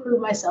overprove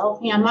myself.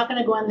 I'm not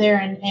going to go in there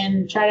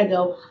and try to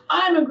go,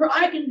 I'm a girl,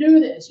 I can do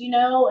this,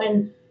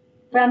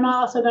 but I'm not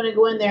also going to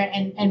go in there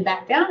and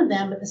back down to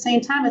them. But at the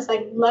same time, it's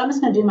like, well, I'm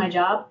just going to do my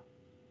job.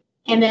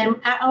 And then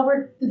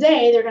over the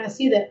day, they're going to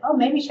see that, oh,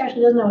 maybe she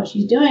actually doesn't know what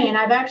she's doing. And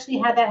I've actually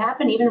had that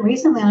happen even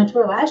recently on a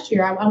tour last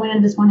year. I went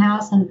into this one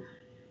house, and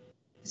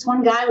this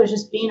one guy was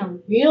just being a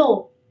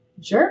real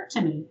jerk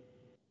to me.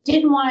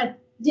 Didn't want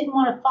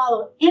to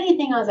follow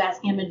anything I was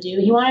asking him to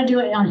do. He wanted to do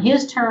it on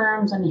his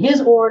terms and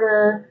his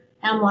order.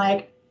 And I'm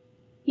like,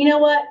 you know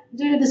what,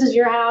 dude, this is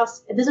your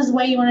house. If this is the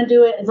way you want to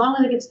do it, as long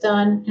as it gets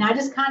done. And I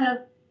just kind of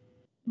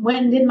went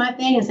and did my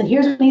thing and said,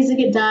 here's what needs to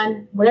get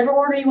done. Whatever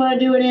order you want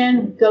to do it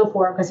in, go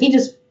for it. Because he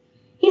just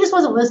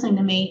wasn't listening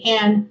to me.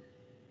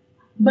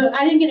 But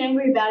I didn't get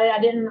angry about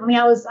it.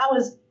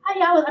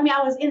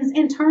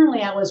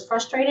 Internally, I was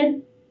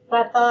frustrated.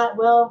 But I thought,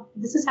 well,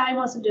 this is how he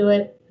wants to do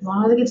it, as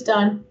long as it gets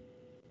done.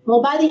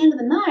 Well, by the end of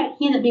the night,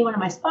 he ended up being one of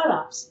my spot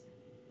ops.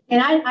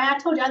 And I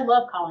told you I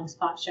love calling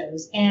spot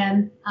shows.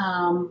 And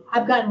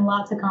I've gotten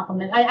lots of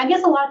compliments. I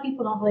guess a lot of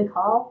people don't really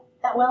call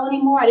that well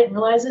anymore. I didn't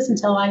realize this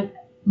until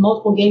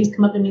multiple gigs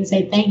come up to me and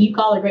say, thank you,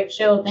 call a great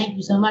show. Thank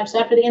you so much. So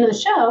after the end of the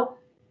show,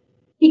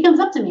 he comes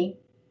up to me.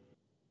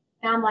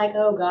 And I'm like,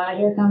 oh, God,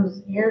 here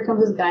comes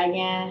this guy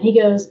again. He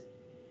goes,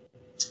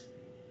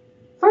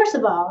 first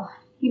of all,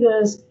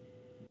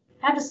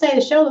 I have to say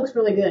the show looks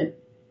really good.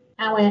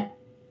 I went,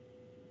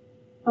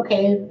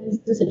 okay, is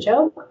this a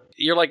joke?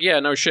 You're like, yeah,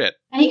 no shit.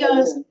 And he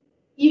goes,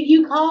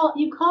 you call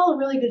a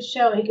really good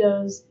show. He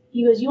goes,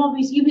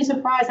 you'd be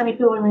surprised how many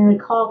people don't even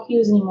call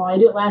cues anymore. I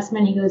do it last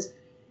minute. He goes,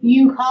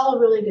 you call a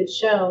really good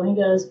show. And he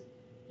goes,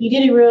 you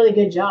did a really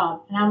good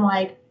job. And I'm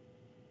like,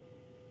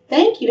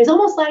 thank you. It's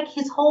almost like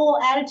his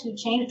whole attitude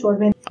changed towards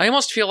me. I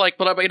almost feel like,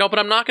 but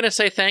I'm not going to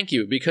say thank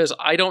you because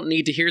I don't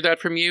need to hear that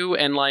from you.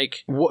 And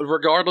like,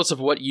 regardless of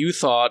what you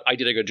thought, I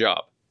did a good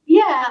job.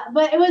 Yeah,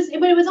 but it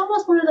was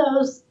almost one of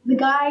those. The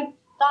guy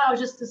thought I was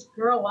just this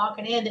girl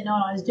walking in, didn't know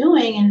what I was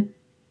doing,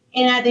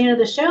 and at the end of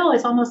the show,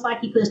 it's almost like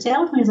he put his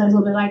tail between his legs a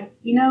little bit, like,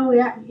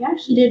 you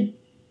actually did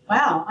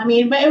wow. I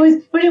mean, but it was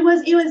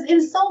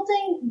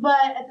insulting,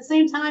 but at the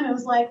same time, it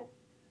was like,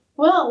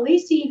 well, at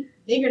least he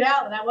figured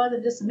out that I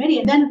wasn't just some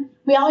idiot. Then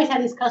we always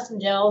have these custom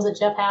gels that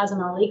Jeff has in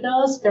our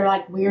Lecos. They're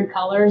like weird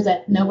colors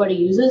that nobody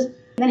uses. And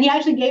then he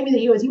actually gave me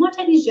you want to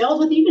take these gels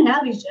with you? You can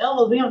have these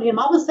gels. We don't need them.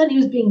 All of a sudden, he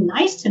was being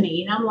nice to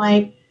me. And I'm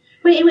like,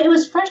 but it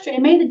was frustrating.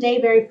 It made the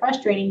day very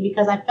frustrating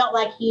because I felt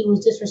like he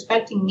was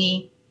disrespecting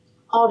me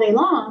all day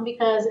long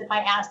because if I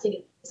asked to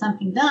get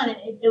something done,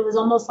 it was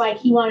almost like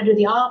he wanted to do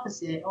the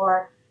opposite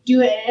or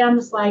do it. And I'm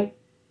just like,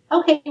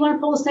 okay, you want to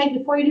pull a snake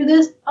before you do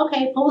this?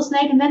 Okay, pull a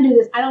snake and then do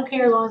this. I don't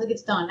care as long as it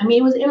gets done. I mean,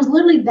 it was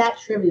literally that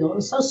trivial. It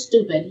was so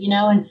stupid,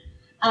 And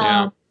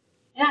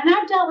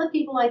I've dealt with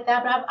people like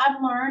that, but I've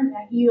learned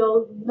that,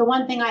 the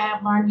one thing I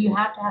have learned, you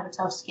have to have a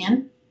tough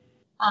skin.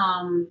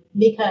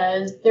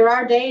 Because there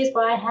are days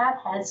where I have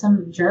had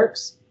some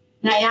jerks.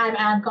 And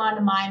I've gone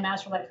to my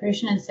master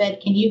electrician and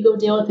said, can you go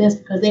deal with this?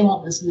 Because they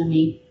won't listen to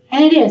me.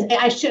 And it is.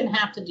 I shouldn't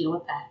have to deal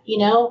with that,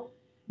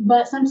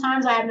 But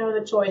sometimes I have no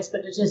other choice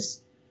but to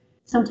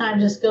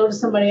sometimes just go to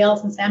somebody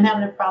else and say, I'm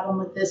having a problem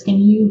with this. Can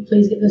you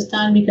please get this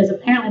done? Because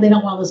apparently they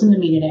don't want to listen to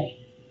me today.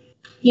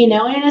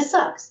 And it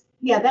sucks.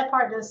 Yeah, that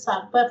part does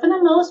suck. But for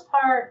the most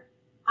part,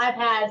 I've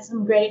had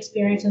some great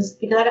experiences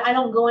because I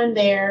don't go in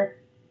there,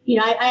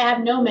 I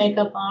have no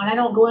makeup on. I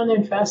don't go in there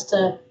dressed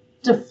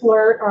to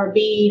flirt or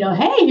be,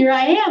 hey, here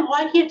I am. Oh,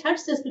 I can't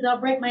touch this because I'll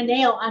break my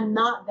nail. I'm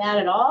not that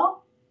at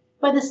all.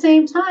 But at the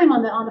same time,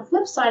 on the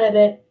flip side of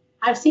it,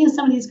 I've seen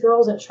some of these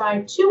girls that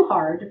try too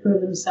hard to prove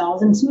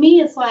themselves. And to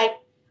me, it's like,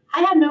 I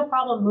have no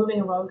problem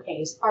moving a road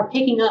case or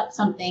picking up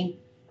something,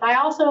 but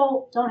I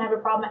also don't have a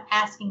problem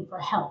asking for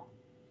help.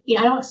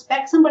 I don't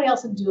expect somebody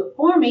else to do it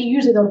for me.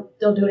 Usually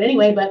they'll do it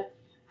anyway, but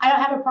I don't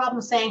have a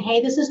problem saying,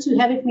 hey, this is too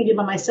heavy for me to do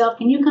by myself.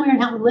 Can you come here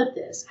and help me lift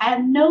this? I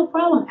have no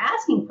problem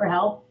asking for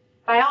help,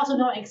 but I also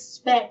don't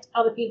expect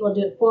other people to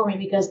do it for me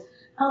because,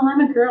 oh, I'm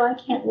a girl, I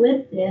can't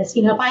lift this.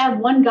 If I have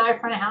one guy in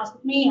front of the house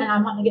with me and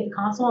I'm wanting to get the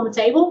console on the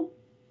table,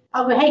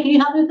 I'll go, hey, can you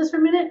help me with this for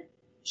a minute?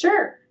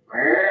 Sure.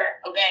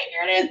 Okay,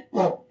 here it is.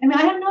 I mean,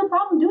 I have no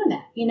problem doing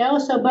that,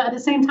 So, but at the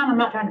same time, I'm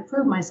not trying to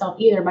prove myself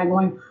either by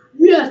going,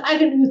 yes, I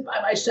can do this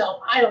by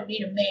myself. I don't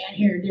need a man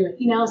here to do it,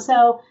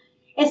 So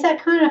it's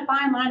that kind of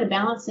fine line of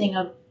balancing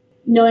of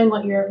knowing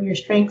what your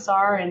strengths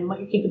are and what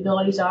your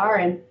capabilities are,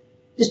 and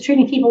just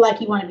treating people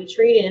like you want to be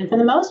treated. And for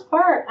the most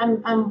part,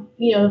 I'm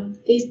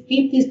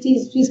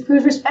these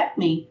crews respect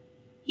me,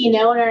 and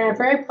are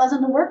very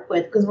pleasant to work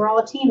with because we're all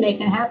a team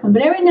making it happen.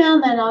 But every now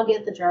and then, I'll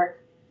get the jerk.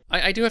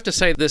 I do have to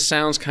say, this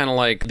sounds kind of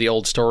like the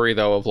old story,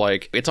 though, of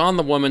like, it's on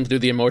the woman to do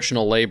the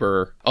emotional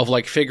labor of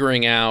like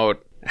figuring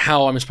out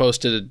how I'm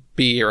supposed to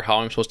be or how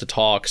I'm supposed to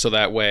talk so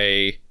that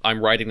way I'm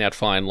writing that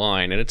fine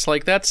line. And it's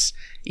like, that's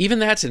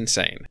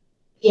insane.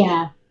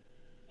 Yeah,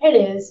 it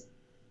is,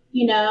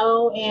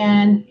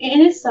 and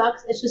it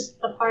sucks. It's just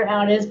a part of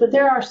how it is. But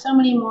there are so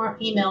many more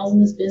females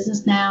in this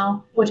business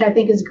now, which I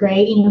think is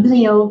great, because,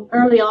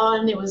 early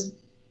on it was,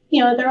 in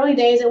the early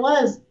days, it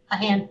was a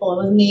handful.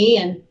 It was me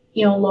and,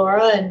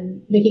 Laura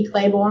and Vicki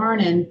Claiborne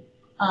and,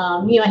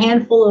 a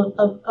handful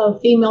of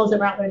females that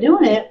were out there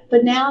doing it.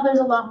 But now there's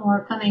a lot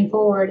more coming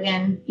forward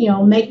and,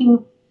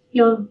 making,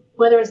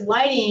 whether it's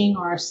lighting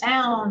or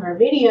sound or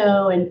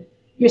video, and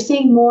you're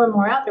seeing more and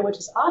more out there, which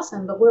is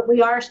awesome. But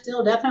we are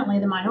still definitely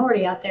the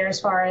minority out there as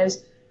far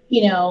as,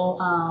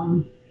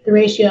 the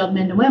ratio of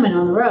men to women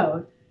on the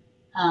road.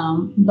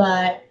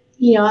 But,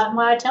 when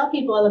I tell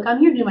people, look, I'm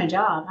here to do my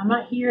job. I'm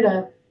not here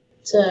to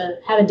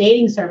have a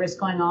dating service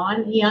going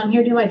on. I'm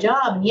here to do my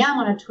job. And I'm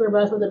on a tour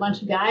bus with a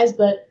bunch of guys,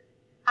 but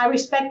I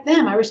respect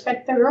them. I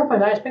respect their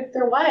girlfriends. I respect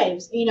their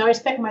wives. I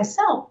respect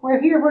myself.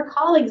 We're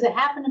colleagues that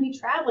happen to be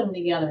traveling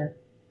together.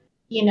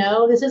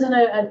 This isn't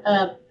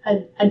a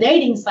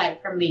dating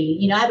site for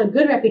me. I have a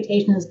good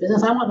reputation in this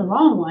business. I want the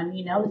wrong one.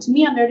 To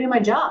me, I'm there to do my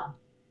job.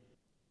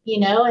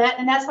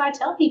 And that's why I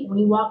tell people, when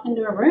you walk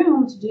into a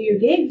room to do your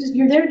gig,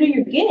 you're there to do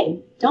your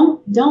gig.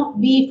 Don't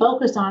be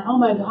focused on, oh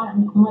my God,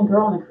 I'm the only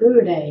girl on the crew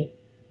today.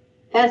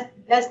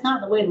 That's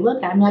not the way to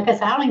look at it. I mean, like I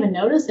said, I don't even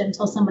notice it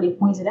until somebody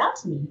points it out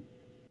to me.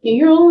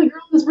 You're the only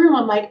girl in this room.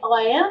 I'm like, oh,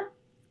 I am?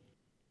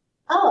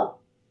 Oh,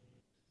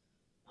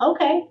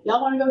 okay.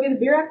 Y'all want to go get a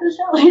beer after the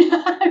show?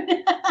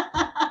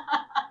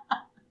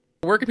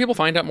 Where can people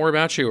find out more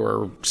about you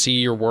or see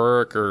your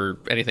work or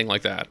anything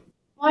like that?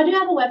 Well, I do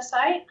have a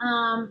website.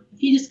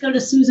 If you just go to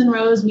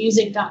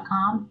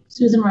SusanRoseMusic.com,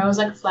 Susan Rose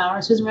like a flower,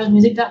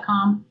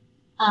 SusanRoseMusic.com.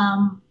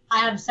 I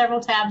have several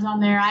tabs on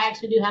there. I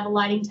actually do have a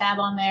lighting tab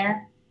on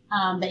there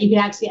that you can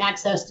actually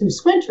access through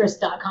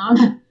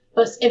squintress.com.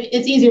 But if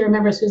it's easy to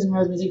remember,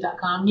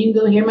 SusanRoseMusic.com. You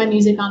can go hear my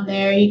music on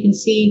there. You can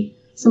see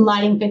some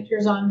lighting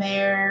pictures on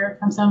there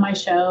from some of my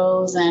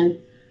shows and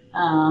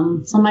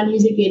some of my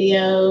music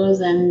videos,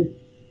 and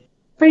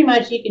pretty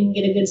much you can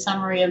get a good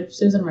summary of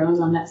Susan Rose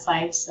on that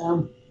site.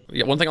 So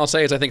yeah, one thing I'll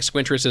say is I think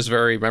Squintress is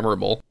very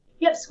memorable.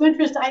 Yep,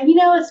 Squintress.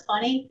 It's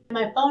funny.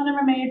 My phone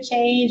number may have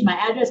changed. My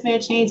address may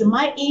have changed. And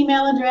my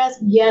email address,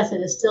 yes,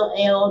 it is still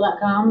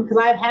AOL.com because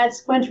I've had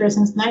Squintress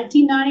since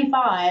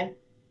 1995.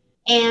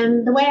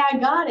 And the way I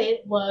got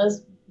it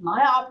was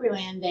my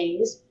Opryland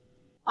days.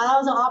 While I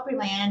was at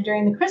Opryland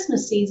during the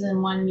Christmas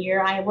season one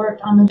year, I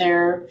worked on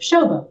their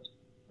showboat.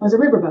 It was a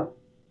riverboat.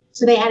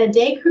 So they had a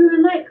day crew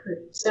and a night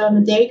crew. So in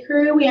the day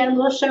crew, we had a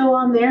little show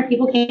on there.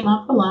 People came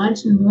up for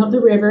lunch and we went up the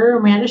river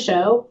and we had a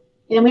show.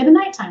 And then we had the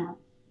nighttime one.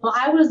 Well,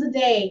 I was the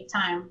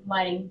daytime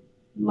lighting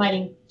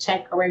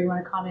check, or whatever you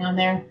want to call me on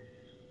there.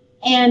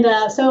 And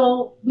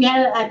so we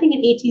had, I think,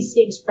 an ATC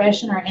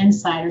Expression or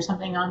Insight or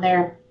something on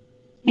there.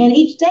 And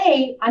each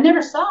day, I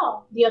never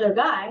saw the other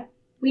guy.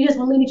 We just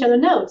would leave each other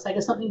notes, like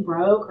if something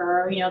broke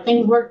or,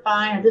 things worked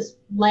fine or this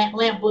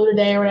lamp blew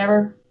today or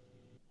whatever.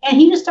 And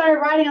he just started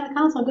writing on the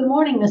console, "Good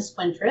morning, Miss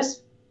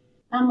Squintress."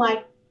 I'm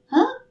like,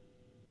 huh?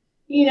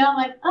 I'm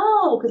like,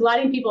 oh, because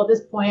lighting people at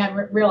this point, I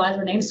realized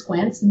her name's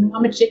Squints, and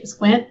I'm a chick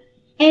Squint.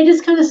 And it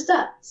just kind of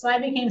stuck. So I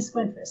became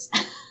Squintress.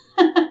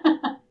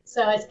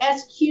 So it's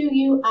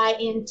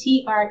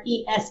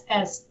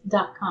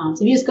SQUINTRESS.com.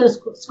 So if you just go to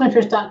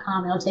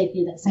squintress.com, it'll take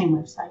you to that same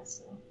website.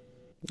 So. All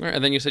right,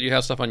 and then you said you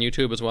have stuff on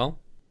YouTube as well?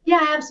 Yeah,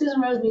 I have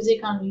Susan Rose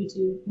Music on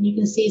YouTube. And you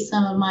can see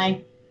some of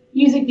my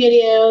music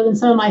videos and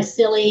some of my I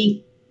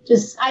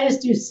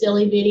just do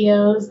silly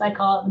videos. I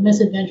call it the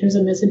Misadventures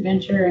of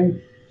Misadventure. And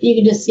you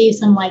can just see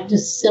some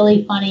just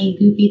silly, funny,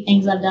 goofy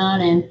things I've done.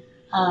 And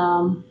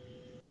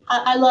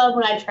I love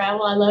when I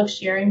travel. I love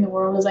sharing the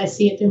world as I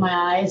see it through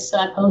my eyes. So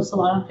I post a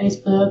lot on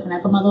Facebook and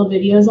I put my little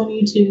videos on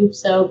YouTube.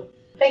 So,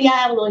 but yeah, I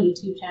have a little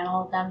YouTube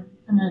channel. I'm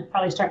going to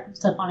probably start putting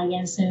stuff on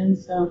again soon.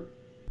 So,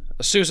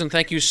 Susan,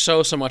 thank you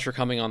so much for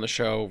coming on the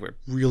show. We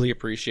really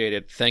appreciate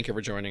it. Thank you for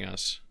joining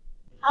us.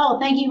 Oh,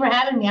 thank you for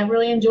having me. I've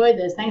really enjoyed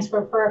this. Thanks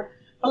for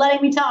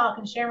letting me talk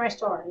and share my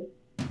story.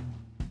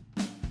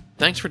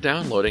 Thanks for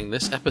downloading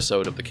this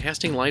episode of the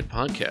Casting Light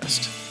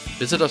Podcast.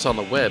 Visit us on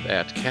the web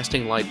at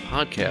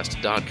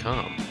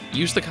castinglightpodcast.com.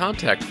 Use the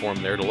contact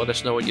form there to let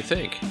us know what you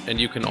think,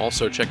 and you can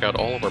also check out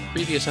all of our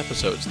previous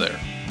episodes there.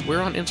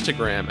 We're on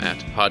Instagram at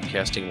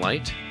Podcasting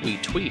Light, we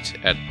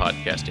tweet at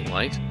Podcasting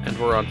Light, and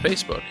we're on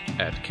Facebook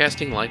at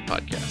Casting Light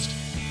Podcast.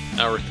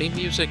 Our theme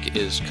music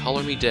is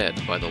Color Me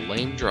Dead by the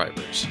Lame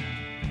Drivers.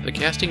 The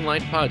Casting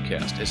Light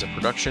Podcast is a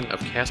production of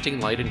Casting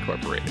Light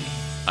Incorporated.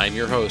 I'm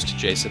your host,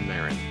 Jason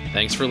Marin.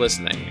 Thanks for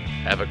listening.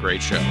 Have a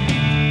great show.